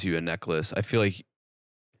someone buys you a necklace, I feel like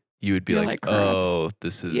you would be like, oh,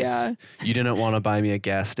 this is, you didn't want to buy me a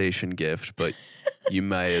gas station gift, but you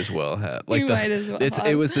might as well have. Like,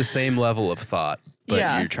 it was the same level of thought,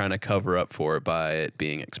 but you're trying to cover up for it by it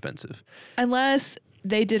being expensive. Unless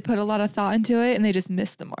they did put a lot of thought into it and they just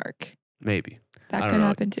missed the mark. Maybe. That could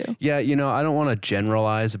happen too. Yeah, I don't want to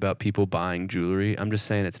generalize about people buying jewelry. I'm just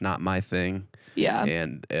saying it's not my thing. Yeah.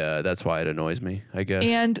 And that's why it annoys me, I guess.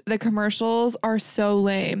 And the commercials are so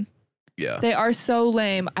lame. Yeah. They are so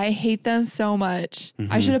lame. I hate them so much.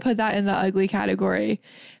 I should have put that in the ugly category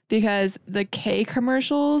because the K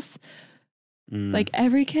commercials, like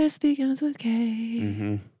every kiss begins with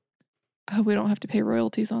K. I hope we don't have to pay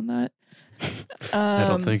royalties on that. I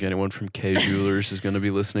don't think anyone from K Jewelers is going to be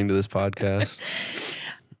listening to this podcast.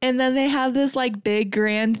 And then they have this like big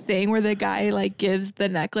grand thing where the guy like gives the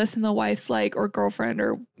necklace and the wife's like, or girlfriend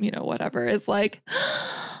or, whatever is like,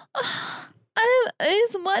 I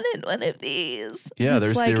always wanted one of these. Yeah,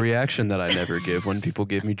 there's like, the reaction that I never give when people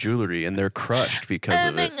give me jewelry and they're crushed because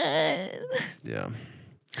of it. God. Yeah.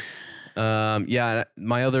 Yeah,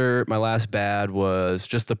 my last bad was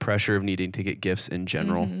just the pressure of needing to get gifts in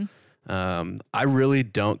general. I really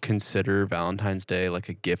don't consider Valentine's Day like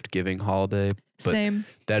a gift giving holiday, but Same.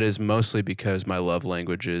 that is mostly because my love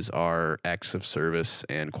languages are acts of service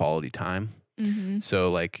and quality time. So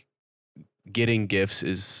like getting gifts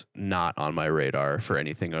is not on my radar for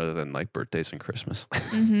anything other than like birthdays and Christmas.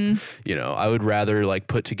 You know, I would rather like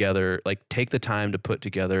take the time to put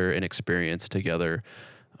together an experience together,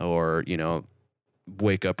 or, you know,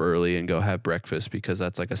 wake up early and go have breakfast, because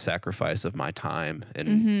that's like a sacrifice of my time.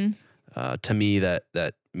 And to me,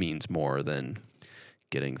 that means more than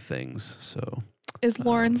getting things. So is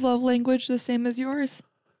Lauren's love language the same as yours?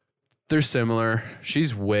 they're similar.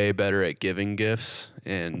 She's way better at giving gifts,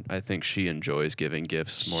 and I think she enjoys giving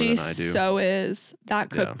gifts more than I do. She so is. That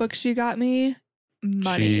cookbook she got me,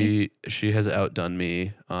 money. She has outdone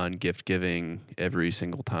me on gift giving every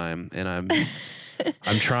single time, and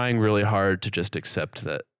I'm trying really hard to just accept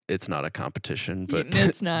that it's not a competition, but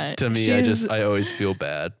it's not. To me, I always feel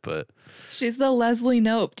bad, but she's the Leslie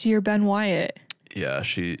Knope to your Ben Wyatt. Yeah,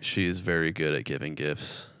 she is very good at giving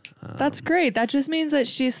gifts. That's great. That just means that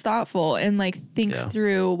she's thoughtful and like thinks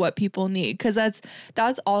through what people need. Cause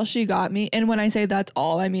that's all she got me. And when I say that's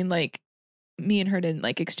all, I mean like me and her didn't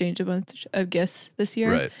like exchange a bunch of gifts this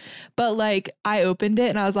year. Right. But like I opened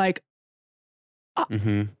it and I was like,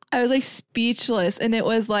 I was like speechless. And it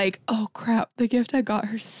was like, oh crap, the gift I got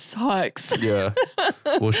her sucks. Yeah.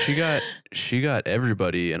 Well, she got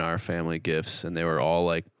everybody in our family gifts, and they were all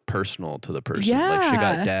like personal to the person. Yeah. Like she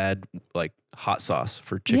got Dad like hot sauce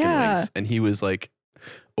for chicken wings, and he was like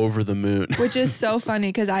over the moon. Which is so funny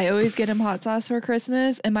because I always get him hot sauce for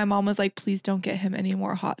Christmas, and my mom was like, please don't get him any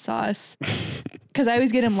more hot sauce. Because I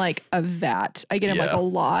always get him like a vat. I get him like a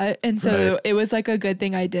lot. And so it was like a good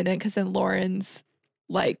thing I didn't, because then Lauren's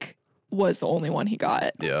like was the only one he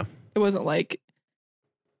got. Yeah. It wasn't like,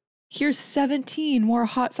 here's 17 more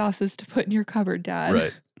hot sauces to put in your cupboard,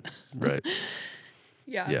 Dad. Right.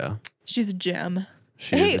 Yeah. She's a gem.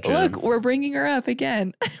 She is a gem. Look, we're bringing her up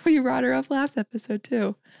again. We brought her up last episode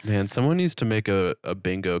too. Man, someone needs to make a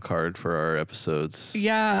bingo card for our episodes.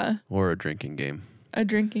 Yeah. Or a drinking game. A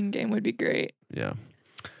drinking game would be great. Yeah.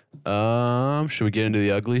 Should we get into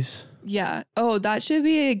the uglies? Yeah. Oh, that should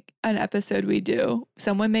be an episode we do.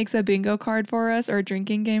 Someone makes a bingo card for us or a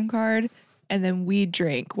drinking game card, and then we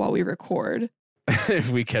drink while we record. If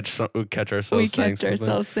we catch ourselves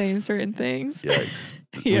saying certain things. Yikes.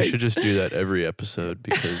 We should just do that every episode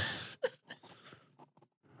because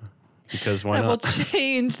why not? That will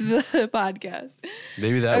change the podcast.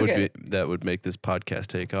 Maybe that would make this podcast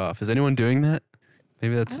take off. Is anyone doing that?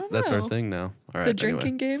 Maybe that's our thing now. All right. The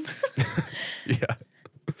drinking game? Yeah.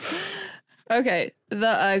 Okay. The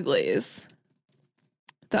uglies.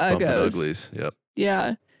 The Bumpin' uggos. uglies. Yep.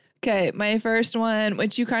 Yeah. Okay. My first one,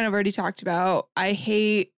 which you kind of already talked about. I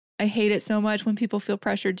hate it so much when people feel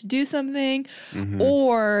pressured to do something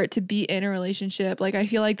or to be in a relationship. Like, I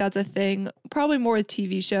feel like that's a thing probably more with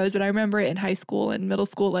TV shows, but I remember it in high school and middle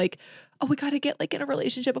school, like, oh, we got to get like in a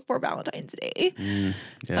relationship before Valentine's Day.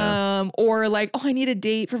 Or like, oh, I need a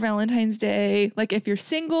date for Valentine's Day. Like, if you're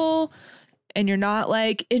single and you're not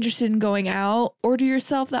like interested in going out, order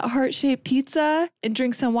yourself that heart-shaped pizza and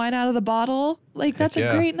drink some wine out of the bottle. Like, that's a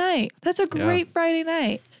great night. That's a great Friday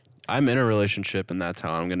night. I'm in a relationship and that's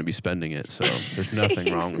how I'm going to be spending it. So there's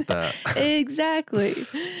nothing wrong with that. Exactly.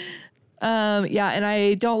 Yeah. And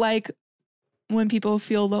I don't like when people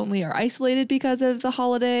feel lonely or isolated because of the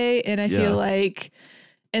holiday. And I feel like,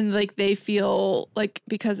 they feel like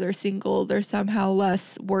because they're single, they're somehow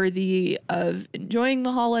less worthy of enjoying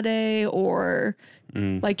the holiday, or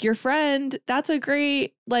like your friend, that's a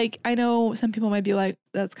great, like, I know some people might be like,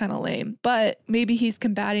 that's kind of lame, but maybe he's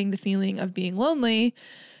combating the feeling of being lonely.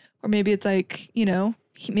 Or maybe it's like, you know,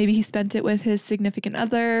 maybe he spent it with his significant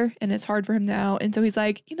other and it's hard for him now. And so he's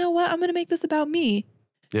like, you know what? I'm going to make this about me.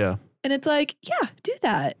 Yeah. And it's like, yeah, do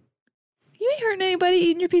that. You ain't hurting anybody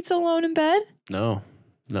eating your pizza alone in bed. No.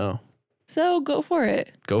 So go for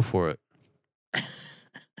it. Go for it.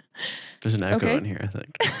 There's an echo in here, I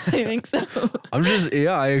think. I think so.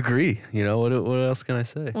 I agree. You know, what else can I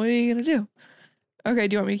say? What are you going to do? Okay.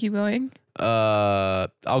 Do you want me to keep going?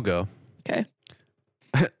 I'll go. Okay.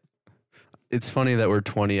 It's funny that we're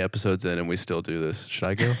 20 episodes in and we still do this. Should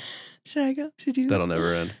I go? Should you? That'll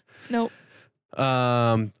never end. Nope.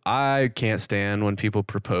 I can't stand when people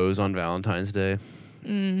propose on Valentine's Day.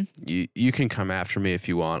 You can come after me if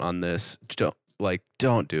you want on this.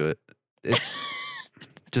 Don't do it. It's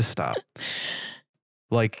just stop.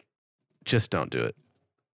 Like, just don't do it.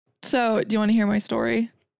 So, do you want to hear my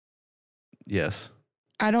story? Yes.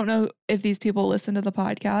 I don't know if these people listen to the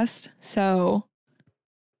podcast, so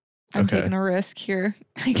I'm taking a risk here,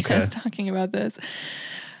 I guess, talking about this.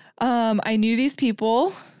 I knew these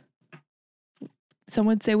people. Some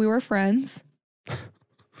would say we were friends.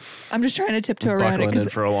 I'm just trying to tiptoe around it. Buckling in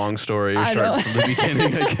for a long story. You're starting from the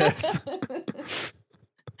beginning, I guess.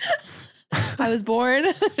 I was born.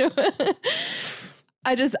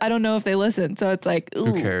 I don't know if they listen. So it's like, ooh.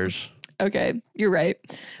 Who cares? Okay, you're right.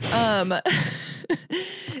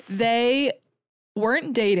 They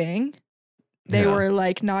weren't dating. They were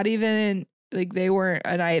like not even like they weren't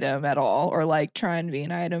an item at all or like trying to be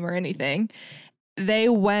an item or anything. They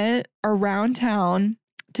went around town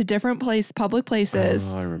to different public places.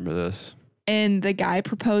 Oh, I remember this. And the guy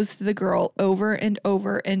proposed to the girl over and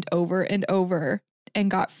over and over and over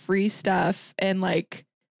and got free stuff and like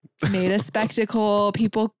made a spectacle.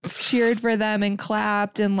 People cheered for them and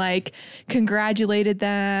clapped and like congratulated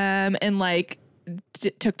them and like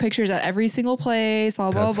took pictures at every single place,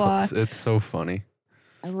 blah, blah, blah. It's so funny.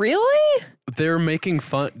 Really? They're making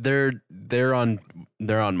fun. They're on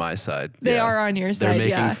my side. They are on your side. They're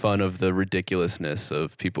making fun of the ridiculousness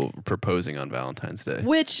of people proposing on Valentine's Day.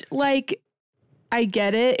 Which, like, I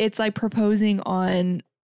get it. It's like proposing on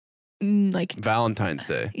like Valentine's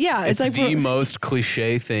Day. Yeah, it's like the most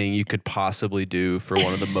cliche thing you could possibly do for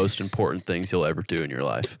one of the most important things you'll ever do in your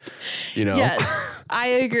life. You know? Yes, I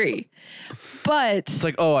agree. But it's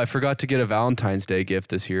like, oh, I forgot to get a Valentine's Day gift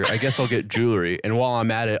this year. I guess I'll get jewelry. And while I'm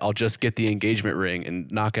at it, I'll just get the engagement ring and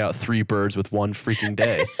knock out 3 birds with one freaking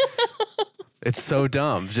day. It's so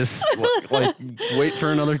dumb. Just like wait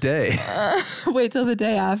for another day. Wait till the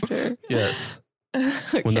day after. Yes.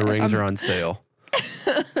 Okay, when the rings are on sale.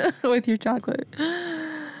 With your chocolate.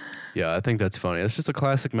 Yeah, I think that's funny. It's just a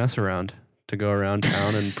classic mess around to go around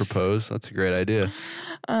town and propose. That's a great idea.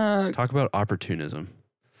 Talk about opportunism.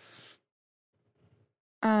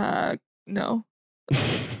 No.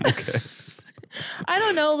 Okay. I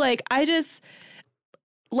don't know. Like, I just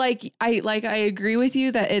I agree with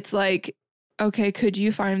you that it's like, okay, could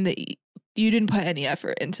you find that you didn't put any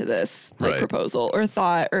effort into this like proposal or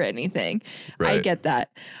thought or anything? Right. I get that.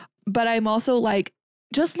 But I'm also like,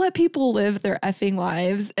 just let people live their effing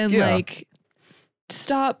lives and like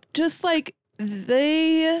stop. Just like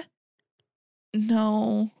no.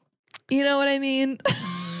 You know what I mean?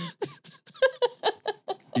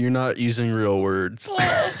 You're not using real words.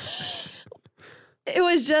 It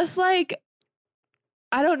was just like,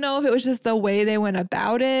 I don't know if it was just the way they went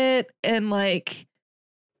about it. And like,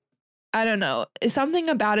 I don't know. Something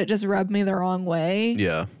about it just rubbed me the wrong way.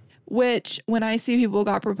 Yeah. Which, when I see people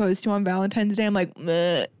got proposed to on Valentine's Day, I'm like,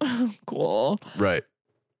 cool. Right.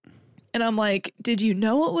 And I'm like, did you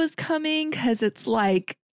know it was coming? Because it's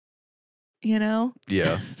like, you know?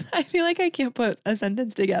 Yeah. I feel like I can't put a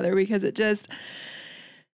sentence together because it just...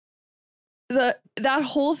 That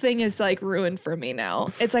whole thing is like ruined for me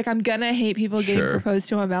now. It's like I'm gonna hate people getting proposed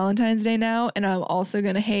to on Valentine's Day now, and I'm also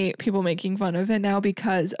gonna hate people making fun of it now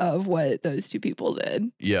because of what those two people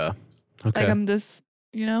did. Yeah. Okay. Like I'm just,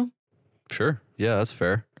 you know. Sure. Yeah, that's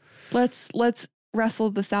fair. Let's wrestle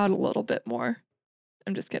this out a little bit more.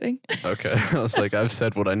 I'm just kidding. Okay. I was like, I've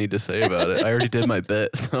said what I need to say about it. I already did my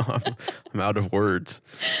bit, so I'm out of words.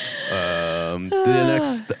 The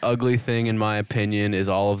next ugly thing, in my opinion, is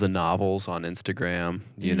all of the novels on Instagram.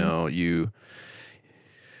 You know,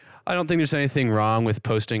 I don't think there's anything wrong with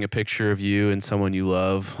posting a picture of you and someone you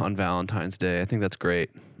love on Valentine's Day. I think that's great.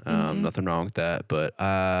 Nothing wrong with that.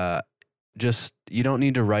 But just, you don't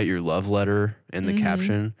need to write your love letter in the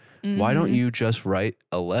caption. Why don't you just write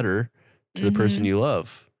a letter to the person you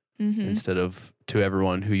love instead of to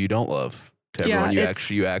everyone who you don't love, to everyone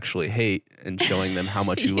you actually hate, and showing them how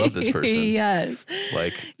much you love this person. Yes.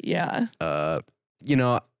 Like, yeah. You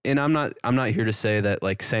know, and I'm not here to say that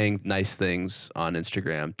like saying nice things on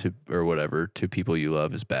Instagram to or whatever to people you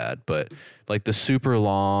love is bad, but like the super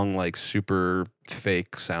long, like super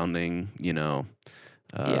fake sounding, you know,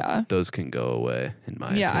 those can go away in my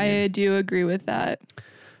opinion. I do agree with that.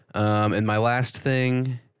 And my last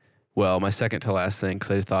thing, well, my second to last thing,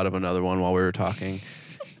 because I thought of another one while we were talking,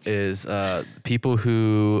 is people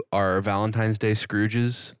who are Valentine's Day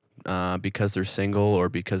Scrooges because they're single or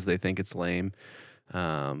because they think it's lame.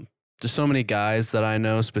 There's so many guys that I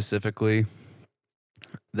know specifically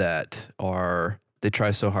that they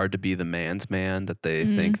try so hard to be the man's man that they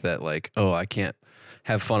think that like, oh, I can't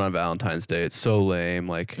have fun on Valentine's Day. It's so lame.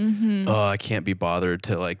 Like, oh, I can't be bothered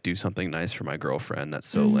to like do something nice for my girlfriend. That's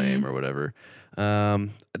so lame or whatever.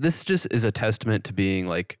 This just is a testament to being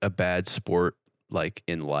like a bad sport, like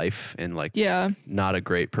in life, and like not a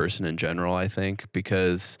great person in general, I think,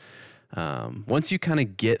 because once you kind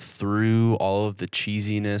of get through all of the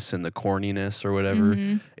cheesiness and the corniness or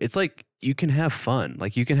whatever, it's like you can have fun.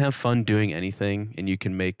 Like you can have fun doing anything and you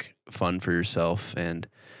can make fun for yourself. And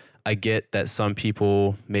I get that some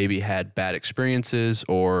people maybe had bad experiences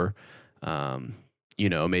or,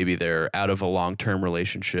 maybe they're out of a long-term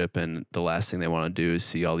relationship and the last thing they want to do is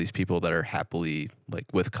see all these people that are happily like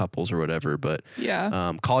with couples or whatever. But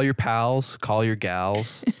call your pals, call your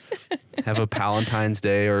gals, have a Valentine's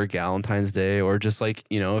Day or a Galentine's Day, or just like,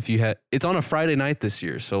 if you had, it's on a Friday night this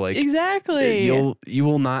year. So like exactly, you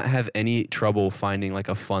will not have any trouble finding like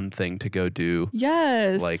a fun thing to go do.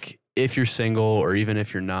 Yes. Like if you're single or even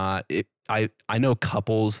if you're not, I know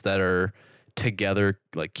couples that are together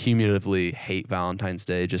like cumulatively hate Valentine's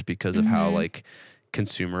Day just because of how like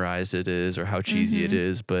consumerized it is or how cheesy it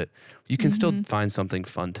is, but you can still find something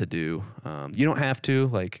fun to do. You don't have to,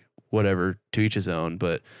 like, whatever, to each his own,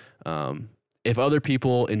 but if other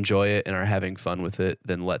people enjoy it and are having fun with it,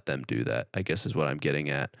 then let them do that, I guess is what I'm getting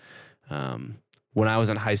at. When I was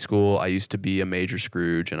in high school, I used to be a major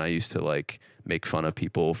Scrooge and I used to like make fun of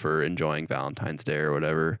people for enjoying Valentine's Day or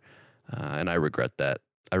whatever. And I regret that.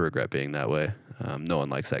 I regret being that way. No one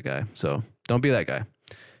likes that guy. So don't be that guy.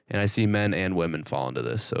 And I see men and women fall into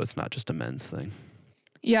this. So it's not just a men's thing.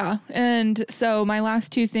 Yeah. And so my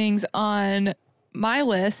last two things on my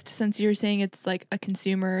list, since you're saying it's like a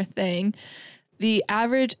consumer thing, the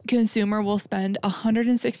average consumer will spend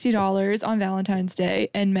 $160 on Valentine's Day,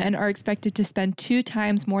 and men are expected to spend 2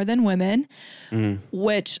 times more than women,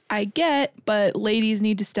 which I get, but ladies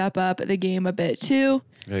need to step up the game a bit too.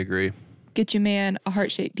 I agree. Get your man a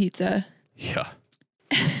heart-shaped pizza. Yeah.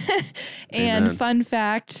 And Amen. Fun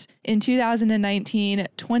fact, in 2019,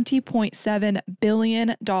 $20.7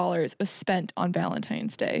 billion was spent on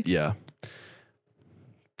Valentine's Day. Yeah.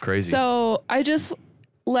 Crazy. So I just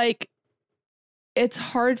like, it's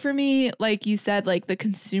hard for me, like you said, like the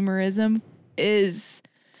consumerism is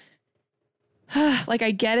like,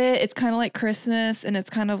 I get it. It's kind of like Christmas, and it's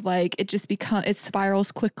kind of like it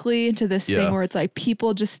spirals quickly into this thing where it's like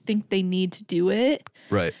people just think they need to do it.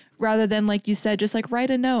 Right. Rather than, like you said, just like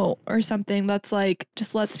write a note or something that's like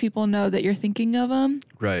just lets people know that you're thinking of them.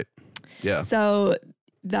 Right. Yeah. So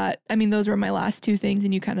those were my last two things,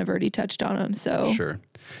 and you kind of already touched on them. So sure.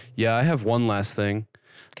 Yeah, I have one last thing.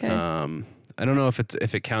 Okay. I don't know if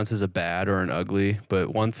it counts as a bad or an ugly,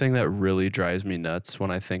 but one thing that really drives me nuts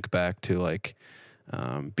when I think back to like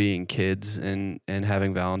being kids and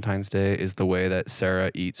having Valentine's Day is the way that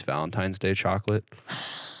Sarah eats Valentine's Day chocolate.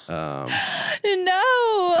 No.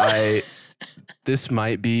 This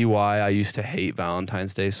might be why I used to hate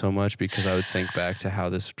Valentine's Day so much, because I would think back to how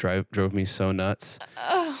this drove me so nuts.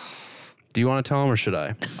 Do you want to tell him or should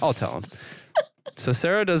I? I'll tell him. So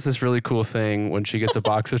Sarah does this really cool thing when she gets a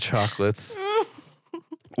box of chocolates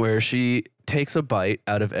where she takes a bite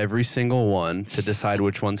out of every single one to decide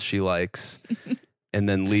which ones she likes and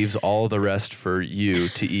then leaves all the rest for you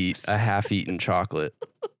to eat, a half-eaten chocolate.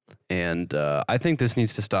 And I think this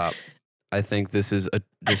needs to stop. I think this is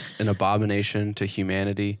an abomination to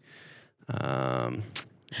humanity.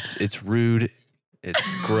 It's rude.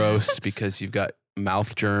 It's gross because you've got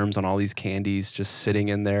mouth germs on all these candies just sitting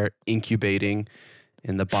in there, incubating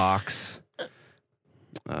in the box.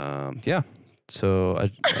 Yeah. So I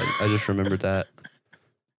just remembered that.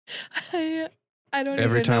 I don't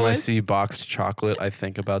Every even time know I see boxed chocolate, I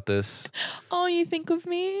think about this. Oh, you think of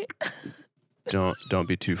me? Don't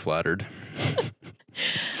be too flattered.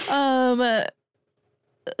 No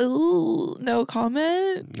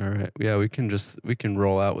comment. All right. Yeah, we can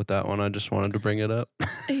roll out with that one. I just wanted to bring it up.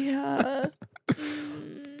 Yeah.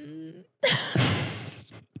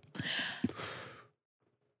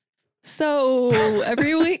 So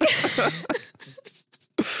every week.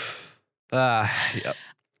 Yep. I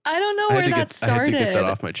don't know where that started. I had to get that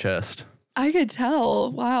off my chest. I could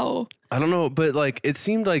tell. Wow. I don't know, but like it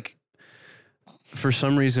seemed like for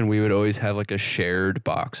some reason we would always have like a shared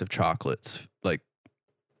box of chocolates, like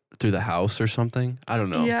through the house or something. I don't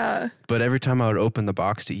know. Yeah. But every time I would open the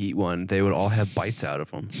box to eat one, they would all have bites out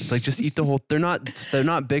of them. It's like, just eat the whole. They're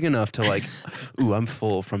not big enough to like, ooh, I'm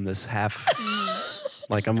full from this half.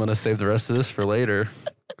 Like, I'm gonna save the rest of this for later.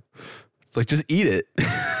 It's like, just eat it.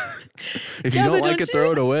 If you don't like it,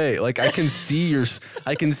 throw it away. Like, I can see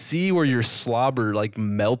where your slobber like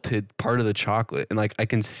melted part of the chocolate, and like I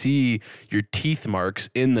can see your teeth marks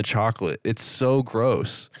in the chocolate. It's so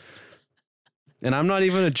gross. And I'm not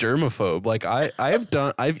even a germaphobe. Like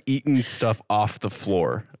I've eaten stuff off the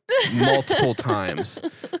floor multiple times,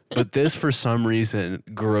 but this for some reason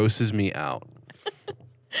grosses me out.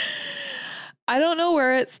 I don't know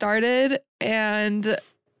where it started, and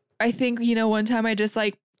I think, one time I just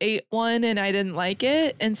like ate one and I didn't like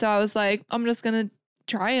it. And so I was like, I'm just going to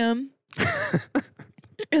try them.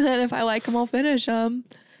 And then if I like them, I'll finish them.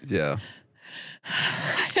 Yeah.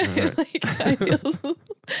 Right.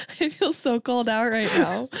 I feel so called out right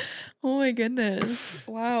now. Oh my goodness.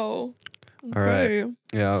 Wow. Okay. All right.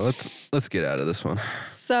 Yeah, let's get out of this one.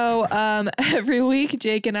 So every week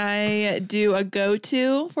Jake and I do a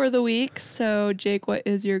go-to for the week. So Jake, what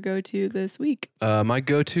is your go-to this week? My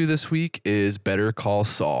go-to this week is Better Call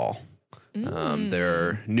Saul. There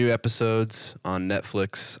are new episodes on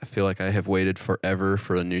Netflix. I feel like I have waited forever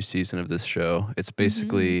for a new season of this show. It's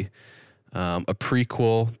basically a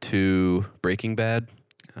prequel to Breaking Bad.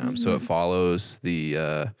 So it follows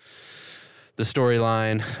the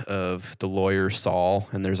storyline of the lawyer Saul,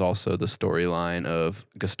 and there's also the storyline of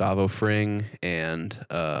Gustavo Fring and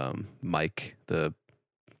Mike,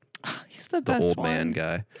 He's the best old one. man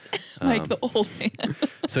guy. Like the old man.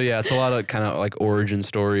 So yeah, it's a lot of kind of like origin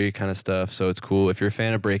story kind of stuff. So it's cool. If you're a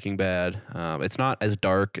fan of Breaking Bad, it's not as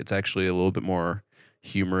dark. It's actually a little bit more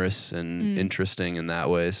humorous and interesting in that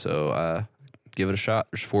way. So give it a shot.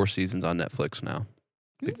 There's 4 seasons on Netflix now.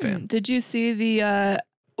 Big fan. Did you see the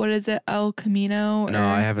what is it, El Camino? No,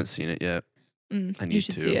 I haven't seen it yet. I need you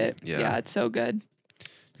should to see it. Yeah, it's so good.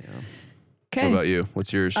 Yeah. Okay. What about you?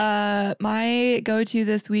 What's yours? My go-to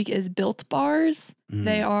this week is Built Bars.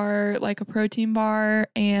 They are like a protein bar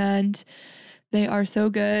and they are so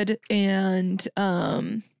good. And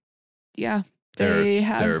yeah,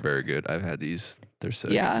 they're very good. I've had these. They're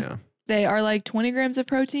sick. Yeah. They are like 20 grams of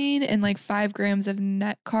protein and like 5 grams of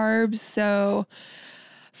net carbs. So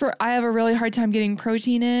I have a really hard time getting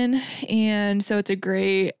protein in. And so it's a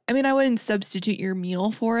great, I mean, I wouldn't substitute your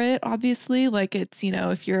meal for it, obviously. Like it's,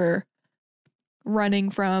 if you're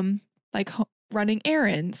running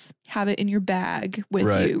errands, have it in your bag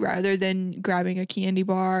with you rather than grabbing a candy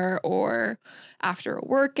bar or after a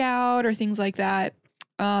workout or things like that.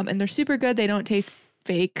 And they're super good. They don't taste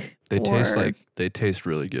fake. They taste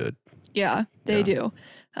really good. Yeah, they do.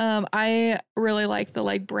 I really like the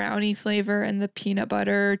like brownie flavor and the peanut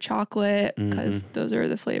butter chocolate because those are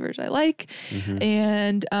the flavors I like.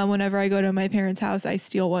 And whenever I go to my parents' house, I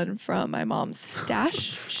steal one from my mom's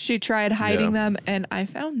stash. She tried hiding them and I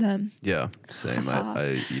found them. Yeah, same.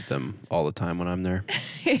 I eat them all the time when I'm there.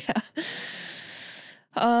 Yeah.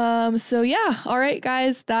 So yeah. All right,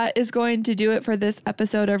 guys, that is going to do it for this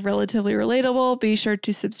episode of Relatively Relatable. Be sure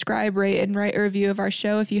to subscribe, rate, and write a review of our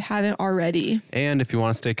show if you haven't already. And if you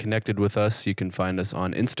want to stay connected with us, you can find us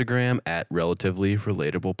on Instagram at Relatively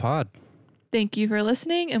Relatable Pod. Thank you for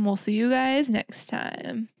listening, and we'll see you guys next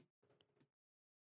time.